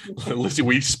 Yeah. Listen,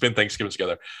 we spent Thanksgiving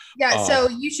together. Yeah. So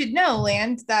you should know,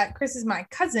 Land, that Chris is my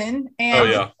cousin. And oh,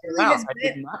 yeah. Wow, I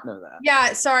did not know that.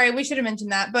 Yeah. Sorry. We should have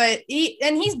mentioned that. But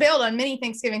he's bailed on many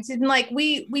Thanksgivings. He's been like,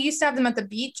 we used to have them at the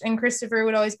beach, and Christopher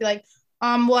would always be like,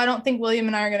 well, I don't think William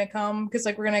and I are going to come because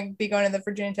we're going to be going to the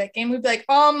Virginia Tech game. We'd be like,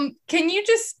 can you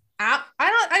just I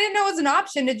didn't know it was an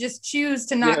option to just choose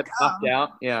to not opt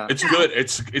out. Yeah. It's good.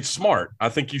 It's smart. I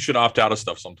think you should opt out of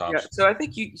stuff sometimes. Yeah. So I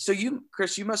think you,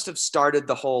 Chris, you must have started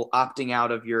the whole opting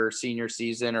out of your senior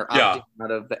season or opting out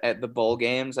of the bowl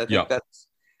games. I think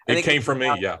it came from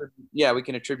me. Yeah. Yeah. We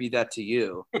can attribute that to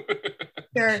you.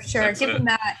 Sure. Give him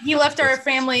that. He left our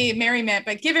family merriment,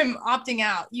 but give him opting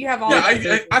out. You have all.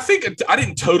 Yeah, I think I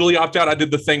didn't totally opt out. I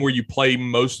did the thing where you play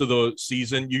most of the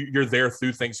season. You're there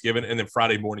through Thanksgiving, and then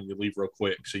Friday morning you leave real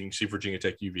quick so you can see Virginia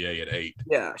Tech UVA at 8.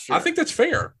 Yeah, sure. I think that's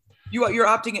fair. You're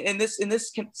opting in this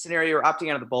scenario. You're opting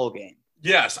out of the bowl game.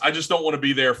 Yes, I just don't want to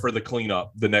be there for the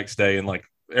cleanup the next day, and like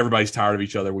everybody's tired of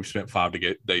each other. We've spent 5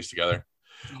 days together.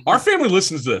 Our family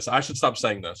listens to this. I should stop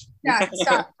saying this. Yeah,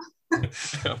 stop.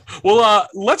 Well,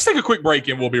 let's take a quick break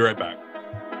and we'll be right back.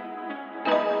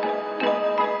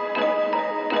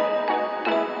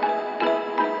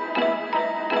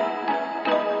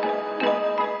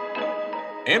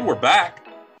 And we're back.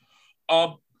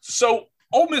 So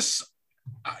Ole Miss,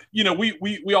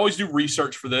 we always do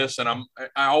research for this, and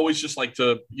I always just like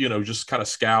to, just kind of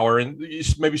scour and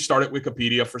maybe start at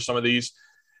Wikipedia for some of these.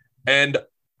 And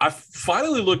I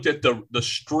finally looked at the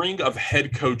string of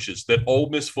head coaches that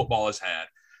Ole Miss football has had,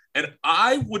 and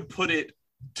I would put it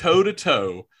toe to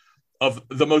toe of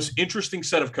the most interesting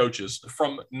set of coaches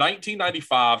from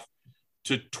 1995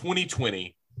 to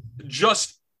 2020.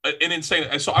 Just an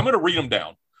insane. So I'm going to read them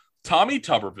down: Tommy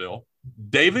Tuberville,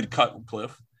 David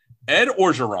Cutcliffe, Ed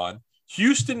Orgeron,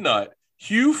 Houston Nutt,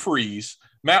 Hugh Freeze,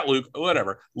 Matt Luke,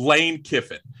 whatever, Lane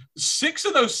Kiffin. 6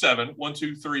 of those 7, 1,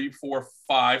 2, 3, 4,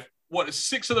 5,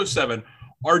 6 of those 7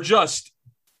 are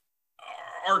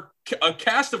a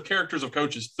cast of characters of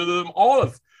coaches. So them all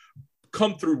have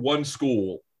come through one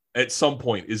school at some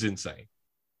point is insane.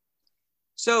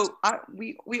 So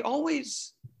we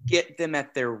always get them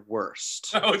at their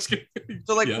worst. Oh, it's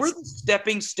so like, yes. We're the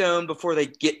stepping stone before they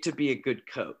get to be a good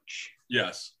coach.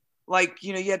 Yes. Like,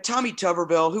 you had Tommy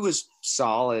Tuberville, who was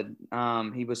solid.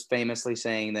 He was famously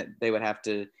saying that they would have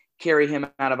to carry him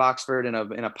out of Oxford in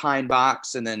a pine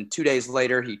box. And then 2 days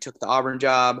later, he took the Auburn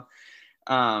job.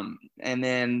 And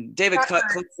then David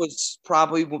Cutcliffe was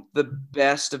probably the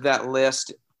best of that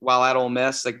list while at Ole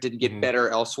Miss, like didn't get better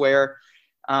elsewhere.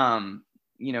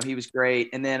 He was great.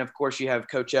 And then, of course, you have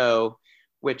Coach O,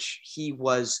 which he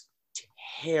was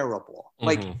terrible. Mm-hmm.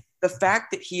 Like, the fact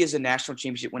that he is a national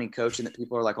championship winning coach and that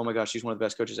people are like, oh my gosh, he's one of the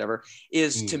best coaches ever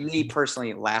is to me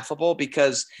personally laughable,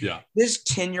 because his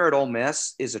tenure at Ole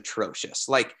Miss is atrocious.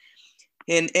 Like,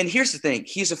 and here's the thing,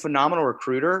 he's a phenomenal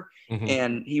recruiter,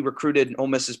 and he recruited Ole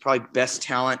Miss's probably best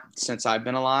talent since I've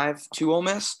been alive to Ole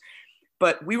Miss.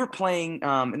 But we were playing,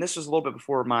 and this was a little bit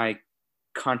before my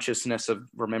consciousness of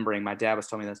remembering, my dad was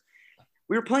telling me this.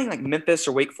 We were playing like Memphis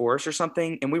or Wake Forest or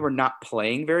something, and we were not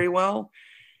playing very well.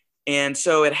 And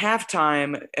so at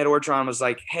halftime, Ed Orgeron was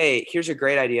like, hey, here's a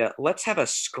great idea. Let's have a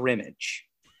scrimmage.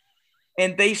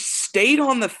 And they stayed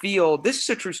on the field. This is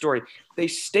a true story. They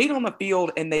stayed on the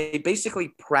field and they basically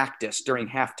practiced during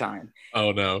halftime.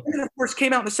 Oh, no. And then, of course,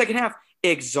 came out in the second half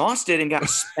exhausted and got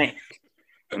spanked.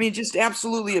 I mean, just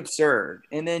absolutely absurd.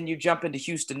 And then you jump into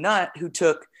Houston Nutt, who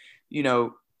took,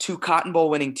 2 Cotton Bowl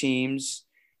winning teams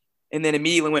and then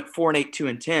immediately went 4-8,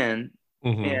 2-10.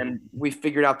 Mm-hmm. And we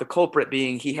figured out the culprit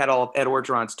being he had all of Ed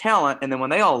Orgeron's talent. And then when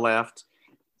they all left,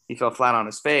 he fell flat on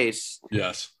his face.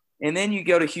 Yes. And then you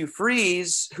go to Hugh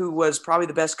Freeze, who was probably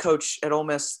the best coach at Ole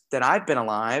Miss that I've been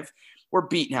alive. We're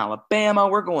beating Alabama.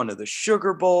 We're going to the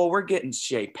Sugar Bowl. We're getting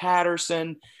Shea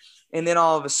Patterson. And then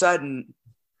all of a sudden,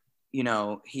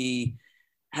 he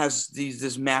has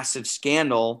this massive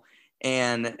scandal.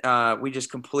 And we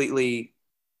just completely –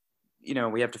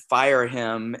 we have to fire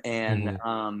him, and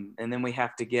then we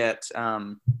have to get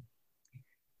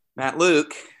Matt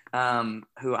Luke,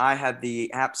 who I had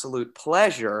the absolute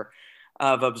pleasure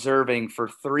of observing for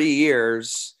 3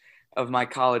 years of my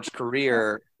college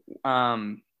career,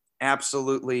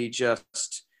 absolutely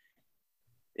just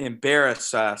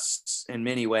embarrass us in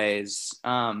many ways.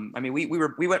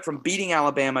 We went from beating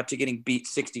Alabama to getting beat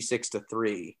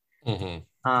 66-3.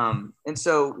 And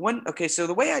so so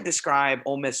the way I describe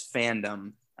Ole Miss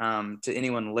fandom to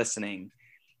anyone listening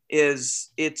is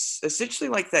it's essentially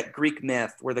like that Greek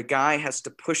myth where the guy has to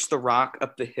push the rock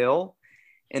up the hill,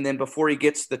 and then before he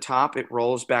gets to the top, it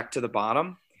rolls back to the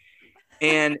bottom.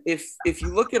 And if you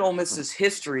look at Ole Miss's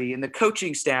history, and the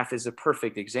coaching staff is a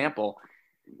perfect example,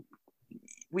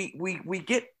 we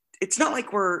get, it's not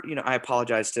like we're, I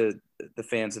apologize to the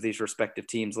fans of these respective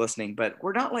teams listening, but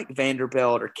we're not like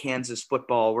Vanderbilt or Kansas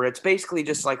football, where it's basically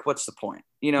just like, what's the point?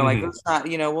 Like, let's not,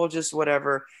 we'll just,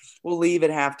 whatever, we'll leave at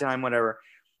halftime, whatever.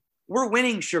 We're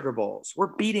winning Sugar Bowls.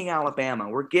 We're beating Alabama.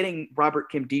 We're getting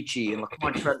Robert Kimdichie and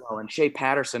Laquan Treadwell and Shea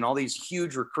Patterson, all these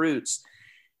huge recruits.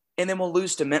 And then we'll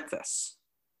lose to Memphis.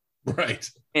 Right.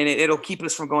 And it'll keep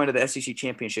us from going to the SEC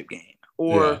championship game.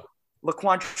 Or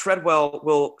Laquan Treadwell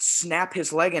will snap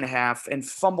his leg in half and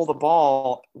fumble the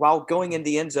ball while going in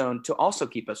the end zone to also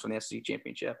keep us from the SEC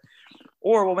championship.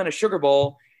 Or we'll win a Sugar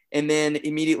Bowl and then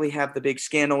immediately have the big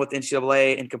scandal with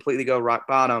NCAA and completely go rock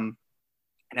bottom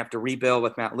and have to rebuild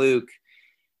with Matt Luke.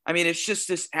 I mean, it's just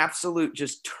this absolute,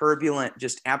 just turbulent,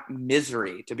 just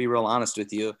misery, to be real honest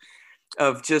with you,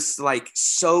 of just like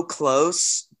so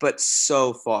close, but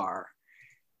so far.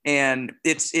 And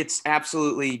it's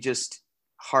absolutely just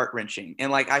heart-wrenching.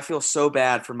 And like, I feel so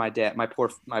bad for my dad, my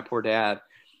poor dad.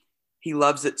 he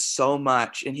loves it so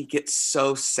much and he gets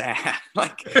so sad.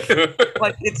 like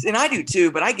it's, and I do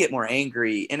too, but I get more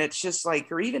angry. And it's just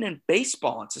like, or even in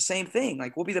baseball, it's the same thing.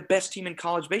 Like we'll be the best team in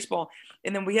college baseball.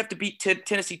 And then we have to beat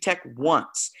Tennessee Tech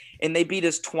once. And they beat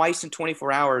us twice in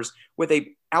 24 hours with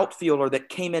a outfielder that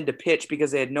came in to pitch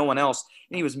because they had no one else.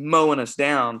 And he was mowing us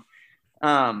down.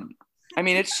 I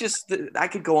mean, it's just, I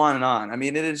could go on and on. I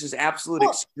mean, it is just absolute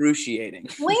excruciating.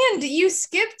 Land, you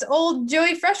skipped old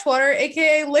Joey Freshwater,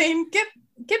 aka Lane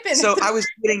Kiffin. So I was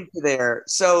getting to there.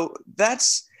 So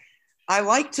I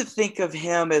like to think of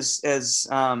him as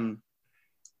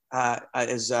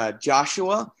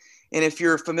Joshua. And if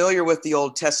you're familiar with the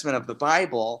Old Testament of the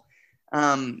Bible,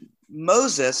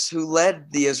 Moses, who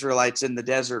led the Israelites in the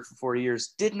desert for 40 years,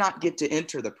 did not get to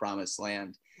enter the promised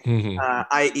land.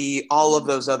 I.e. all of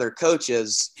those other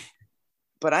coaches.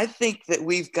 But I think that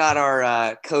we've got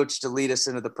our coach to lead us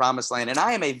into the promised land. And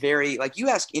I am a very, like you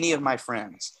ask any of my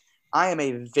friends, I am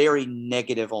a very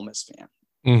negative Ole Miss fan.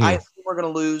 I think we're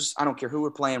going to lose. I don't care who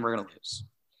we're playing, we're going to lose.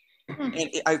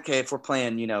 And okay, if we're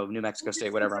playing, New Mexico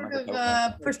State,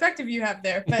 whatever. Perspective you have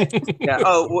there. But. Yeah.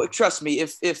 Oh, well, trust me,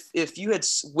 if you had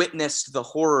witnessed the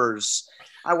horrors,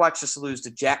 I watched us lose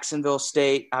to Jacksonville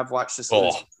State. I've watched us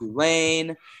lose to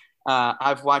Tulane.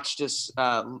 I've watched us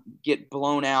get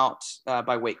blown out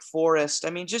by Wake Forest. I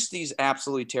mean, just these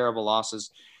absolutely terrible losses.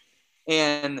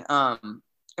 And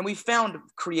we found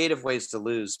creative ways to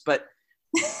lose. But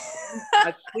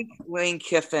I think Lane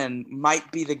Kiffin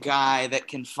might be the guy that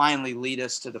can finally lead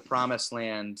us to the promised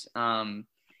land. And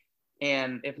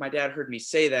if my dad heard me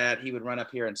say that, he would run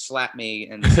up here and slap me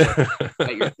and say,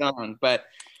 "You're done." But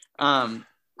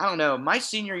I don't know. My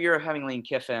senior year of having Lane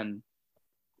Kiffin,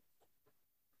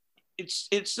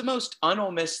 it's the most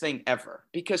un-Ole Miss thing ever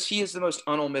because he is the most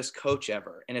un-Ole Miss coach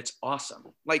ever, and it's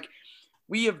awesome. Like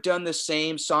we have done the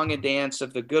same song and dance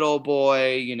of the good old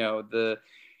boy,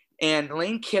 and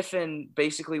Lane Kiffin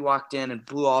basically walked in and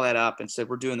blew all that up and said,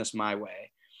 "We're doing this my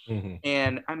way."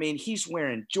 And I mean, he's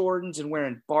wearing Jordans and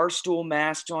wearing Barstool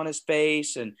masks on his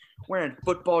face and wearing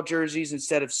football jerseys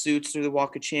instead of suits through the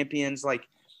Walk of Champions, like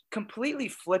completely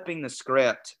flipping the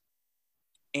script.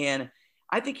 And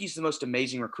I think he's the most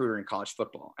amazing recruiter in college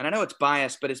football. And I know it's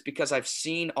biased, but it's because I've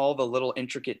seen all the little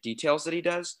intricate details that he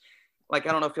does. Like,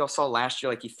 I don't know if y'all saw last year,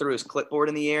 like he threw his clipboard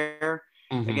in the air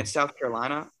against South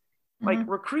Carolina. Like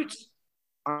recruits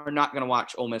are not going to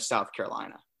watch Ole Miss South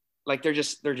Carolina. Like they're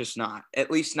just not,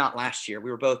 at least not last year. We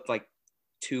were both like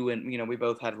 2 and, we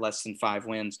both had less than 5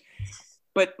 wins,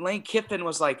 but Lane Kiffin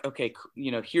was like, okay,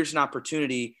 here's an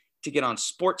opportunity to get on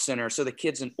Sports Center. So the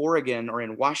kids in Oregon or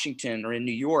in Washington or in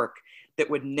New York that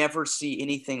would never see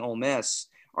anything Ole Miss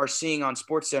are seeing on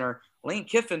Sports Center. Lane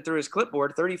Kiffin threw his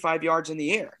clipboard 35 yards in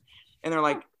the air. And they're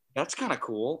like, that's kind of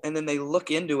cool. And then they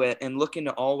look into it and look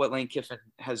into all what Lane Kiffin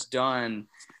has done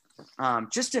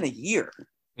just in a year.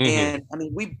 And I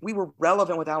mean, we were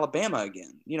relevant with Alabama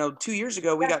again. 2 years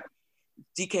ago, we got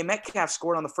DK Metcalf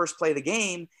scored on the first play of the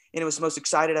game, and it was the most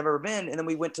excited I've ever been. And then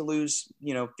we went to lose,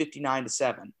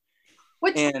 59-7.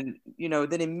 And,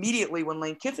 then immediately when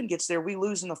Lane Kiffin gets there, we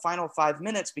lose in the final 5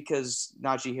 minutes because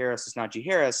Najee Harris is Najee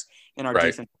Harris, and our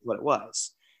defense is what it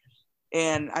was.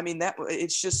 And I mean,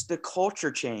 it's just the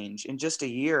culture change in just a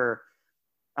year.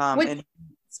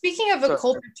 Speaking of a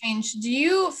culture change, do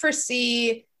you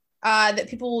foresee that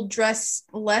people will dress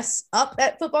less up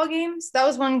at football games? That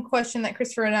was one question that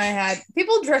Christopher and I had.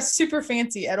 People dress super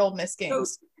fancy at Ole Miss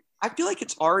games. So, I feel like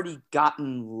it's already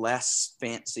gotten less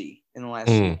fancy in the last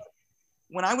year.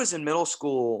 When I was in middle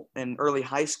school and early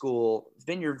high school,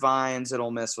 Vineyard Vines at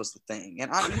Ole Miss was the thing.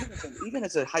 And even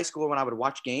as a high schooler, when I would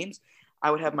watch games, I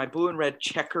would have my blue and red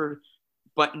checkered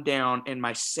button down and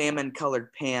my salmon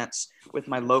colored pants with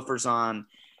my loafers on,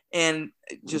 and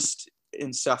just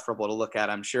insufferable to look at,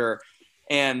 I'm sure.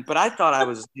 But I thought I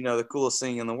was, the coolest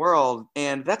thing in the world.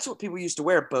 And that's what people used to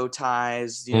wear, bow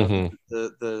ties,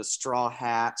 the straw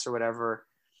hats or whatever.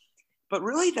 But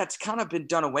really that's kind of been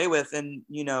done away with. And,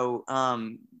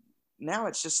 now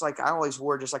it's just like, I always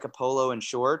wore just like a polo and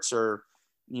shorts, or,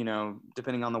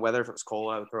 depending on the weather, if it was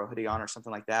cold, I would throw a hoodie on or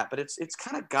something like that. But it's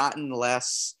kind of gotten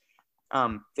less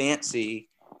fancy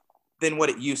than what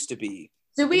it used to be.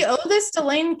 Do we owe this to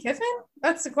Lane Kiffin?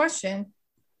 That's the question.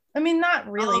 I mean,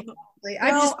 not really. I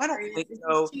don't think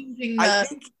so. Changing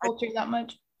the culture that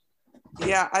much.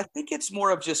 Yeah, I think it's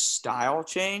more of just style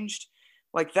changed.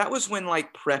 Like that was when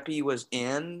like preppy was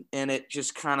in, and it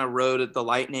just kind of rode at the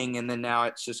lightning, and then now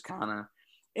it's just kind of,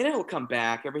 and it'll come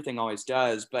back. Everything always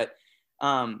does, but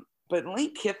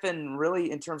Lane Kiffin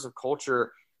really, in terms of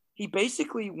culture, he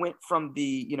basically went from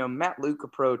the Matt Luke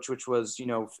approach, which was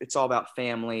it's all about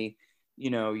family,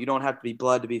 you don't have to be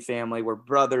blood to be family. We're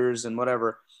brothers and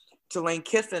whatever. To Lane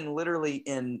Kiffin, literally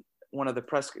in one of the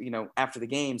press, after the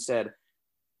game said,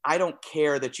 I don't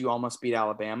care that you almost beat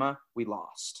Alabama. We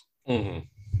lost. Mm-hmm.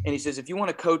 And he says, if you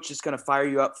want a coach that's going to fire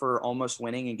you up for almost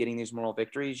winning and getting these moral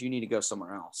victories, you need to go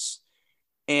somewhere else.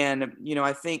 And,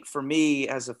 I think for me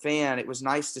as a fan, it was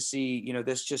nice to see,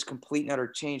 this just complete and utter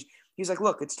change. He's like,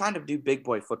 look, it's time to do big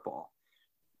boy football.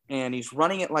 And he's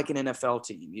running it like an NFL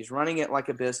team. He's running it like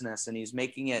a business, and he's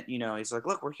making it, he's like,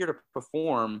 look, we're here to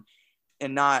perform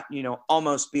and not,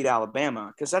 almost beat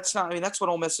Alabama. Because that's what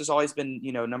Ole Miss has always been,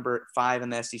 number 5 in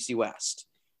the SEC West.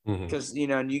 Because,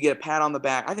 and you get a pat on the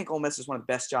back. I think Ole Miss is one of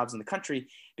the best jobs in the country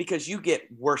because you get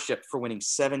worshiped for winning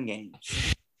 7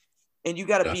 games. And you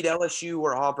got to beat LSU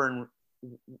or Auburn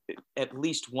at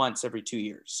least once every 2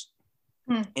 years.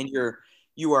 And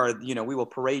you are, we will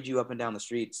parade you up and down the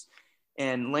streets.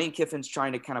 And Lane Kiffin's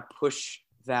trying to kind of push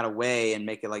that away and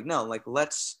make it like, no, like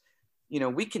let's,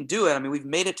 we can do it. I mean, we've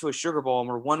made it to a Sugar Bowl and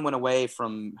we're 1 win away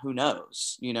from who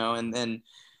knows, and then,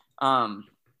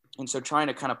 and so trying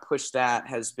to kind of push that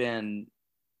has been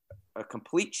a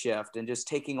complete shift, and just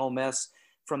taking Ole Miss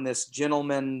from this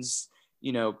gentleman's,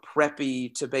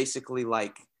 preppy to basically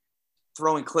like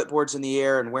throwing clipboards in the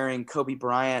air and wearing Kobe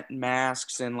Bryant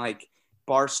masks and like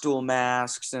Barstool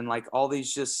masks and like all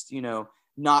these just,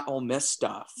 not Ole Miss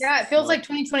stuff. Yeah, it feels like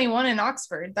 2021 in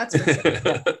Oxford. That's for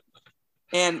sure.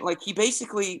 And like he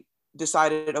basically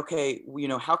decided, okay,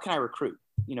 how can I recruit?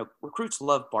 Recruits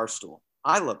love Barstool.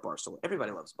 I love Barstool.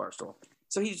 Everybody loves Barstool.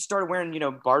 So he started wearing,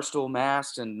 Barstool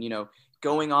masks and,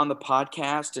 going on the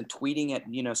podcast and tweeting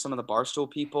at, some of the Barstool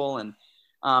people. And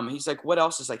he's like, what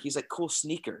else is like? He's like, cool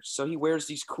sneakers. So he wears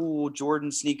these cool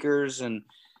Jordan sneakers and,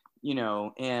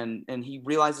 and he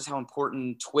realizes how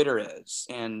important Twitter is.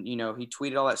 And, he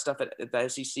tweeted all that stuff at the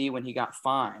SEC when he got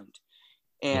fined.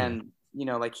 And,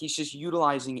 like he's just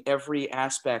utilizing every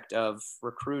aspect of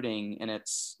recruiting, and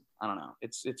it's, I don't know,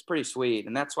 it's pretty sweet.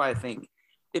 And that's why I think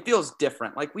it feels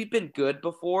different. Like we've been good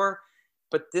before,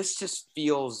 but this just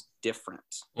feels different.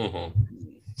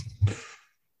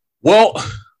 Well,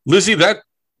 Lizzie, that's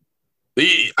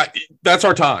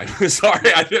our time.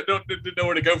 Sorry, I didn't know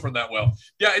where to go from that. Well,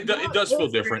 yeah, it does feel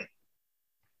different.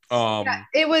 Yeah,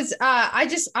 it was.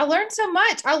 I learned so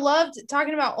much. I loved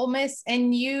talking about Ole Miss,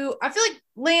 and you. I feel like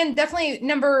Land definitely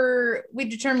we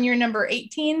determined you're number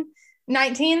 18,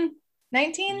 19,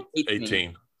 19?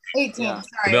 18. 18. Yeah.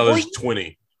 Sorry. No, there's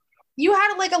 20. You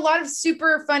had like a lot of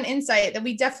super fun insight that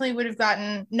we definitely would have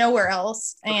gotten nowhere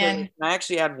else. And okay. I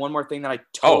actually add one more thing that I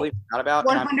totally forgot about.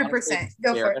 100%.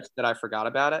 Go for it. That I forgot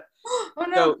about it. Oh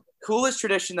no. So coolest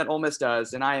tradition that Ole Miss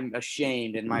does, and I am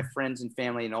ashamed, and my friends and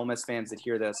family and Ole Miss fans that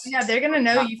hear this. Yeah, they're gonna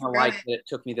know you forgot like it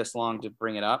took me this long to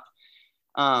bring it up.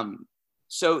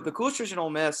 So the coolest tradition at Ole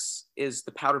Miss is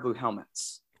the powder blue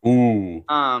helmets. Ooh.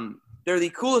 They're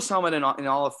the coolest helmet in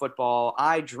all of football.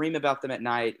 I dream about them at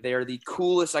night. They are the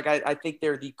coolest. Like I think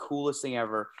they're the coolest thing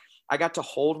ever. I got to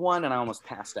hold one and I almost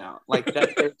passed out. Like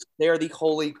that, they're the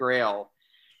holy grail.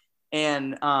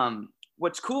 And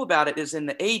what's cool about it is in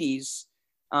the 80s,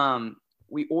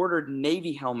 we ordered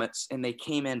Navy helmets and they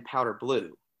came in powder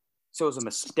blue. So it was a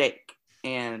mistake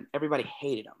and everybody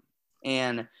hated them.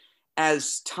 And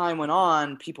as time went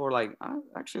on, people were like, oh,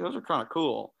 actually, those are kind of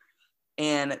cool.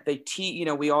 And they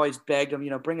we always begged them,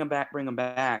 bring them back.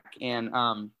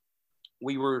 And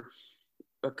we were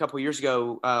a couple of years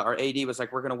ago, our AD was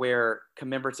like, we're going to wear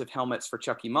commemorative helmets for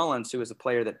Chucky Mullins, who was a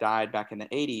player that died back in the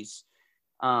 80s.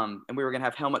 And we were going to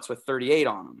have helmets with 38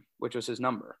 on them, which was his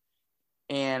number.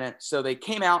 And so they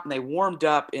came out and they warmed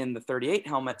up in the 38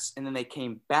 helmets, and then they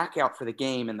came back out for the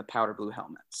game in the powder blue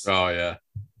helmets. Oh, yeah.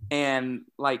 And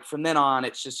like from then on,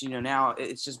 it's just, now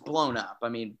it's just blown up. I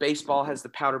mean, baseball has the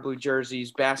powder blue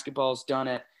jerseys, basketball's done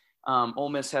it. Ole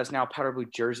Miss has now powder blue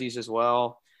jerseys as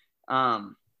well.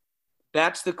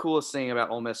 That's the coolest thing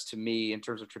about Ole Miss to me in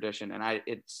terms of tradition. And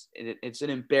it's an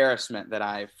embarrassment that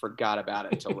I forgot about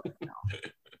it until right now.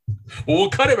 Well, we'll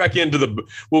cut it back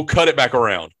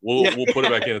around. We'll put it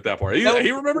back in at that part.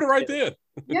 He remembered it right then.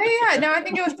 Yeah. No, I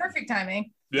think it was perfect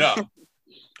timing. Yeah.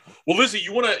 Well, Lizzie,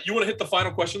 you wanna hit the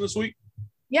final question this week?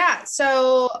 Yeah.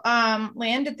 So,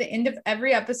 Land, at the end of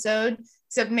every episode,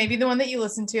 except maybe the one that you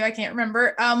listened to, I can't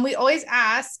remember. We always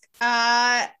ask,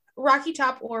 Rocky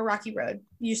Top or Rocky Road.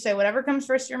 You say whatever comes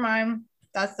first to your mind.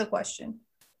 That's the question.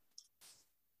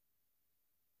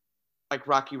 Like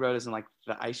Rocky Road isn't like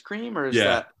the ice cream, or is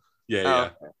that? Yeah.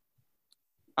 Okay.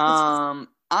 I'm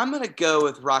gonna go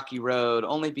with Rocky Road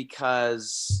only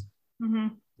because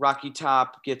Rocky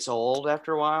Top gets old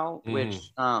after a while, which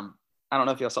I don't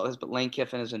know if y'all saw this, but Lane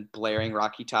Kiffin has been blaring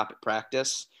Rocky Top at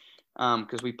practice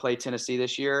because we play Tennessee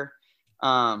this year.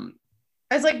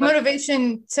 As like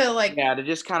motivation to like. Yeah, to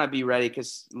just kind of be ready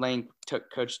because Lane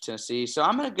took coach Tennessee. So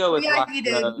I'm gonna go with he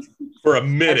did. For a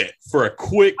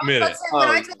quick minute. When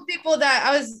I told people that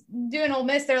I was doing Ole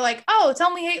Miss, they're like, "Oh,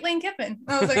 tell me hate Lane Kiffin."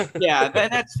 I was like, "Yeah,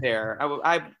 that's fair."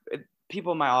 I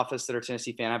people in my office that are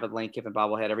Tennessee fan have a Lane Kiffin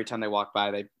bobblehead. Every time they walk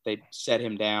by, they set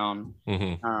him down.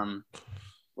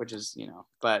 Which is,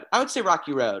 but I would say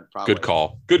Rocky Road probably.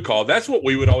 Good call. That's what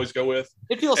we would always go with.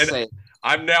 It feels safe.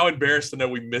 I'm now embarrassed to know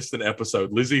we missed an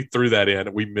episode. Lizzie threw that in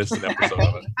and we missed an episode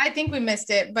of it. I think we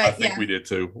missed it, but I think we did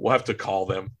too. We'll have to call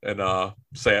them and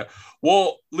say it.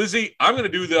 Well, Lizzie, I'm going to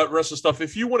do the rest of the stuff.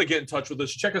 If you want to get in touch with us,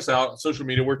 check us out on social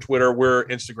media. We're Twitter, we're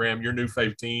Instagram, Your New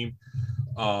Fave Team.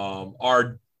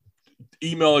 Our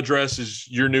email address is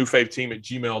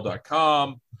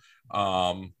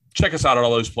yournewfaveteam@gmail.com. Check us out at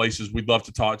all those places. We'd love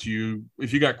to talk to you.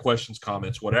 If you got questions,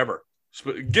 comments, whatever,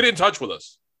 get in touch with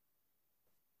us.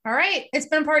 All right. It's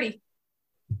been a party.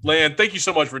 Lan, thank you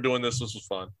so much for doing this. This was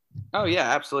fun. Oh,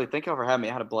 yeah, absolutely. Thank you all for having me.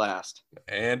 I had a blast.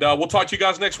 And we'll talk to you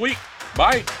guys next week.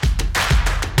 Bye.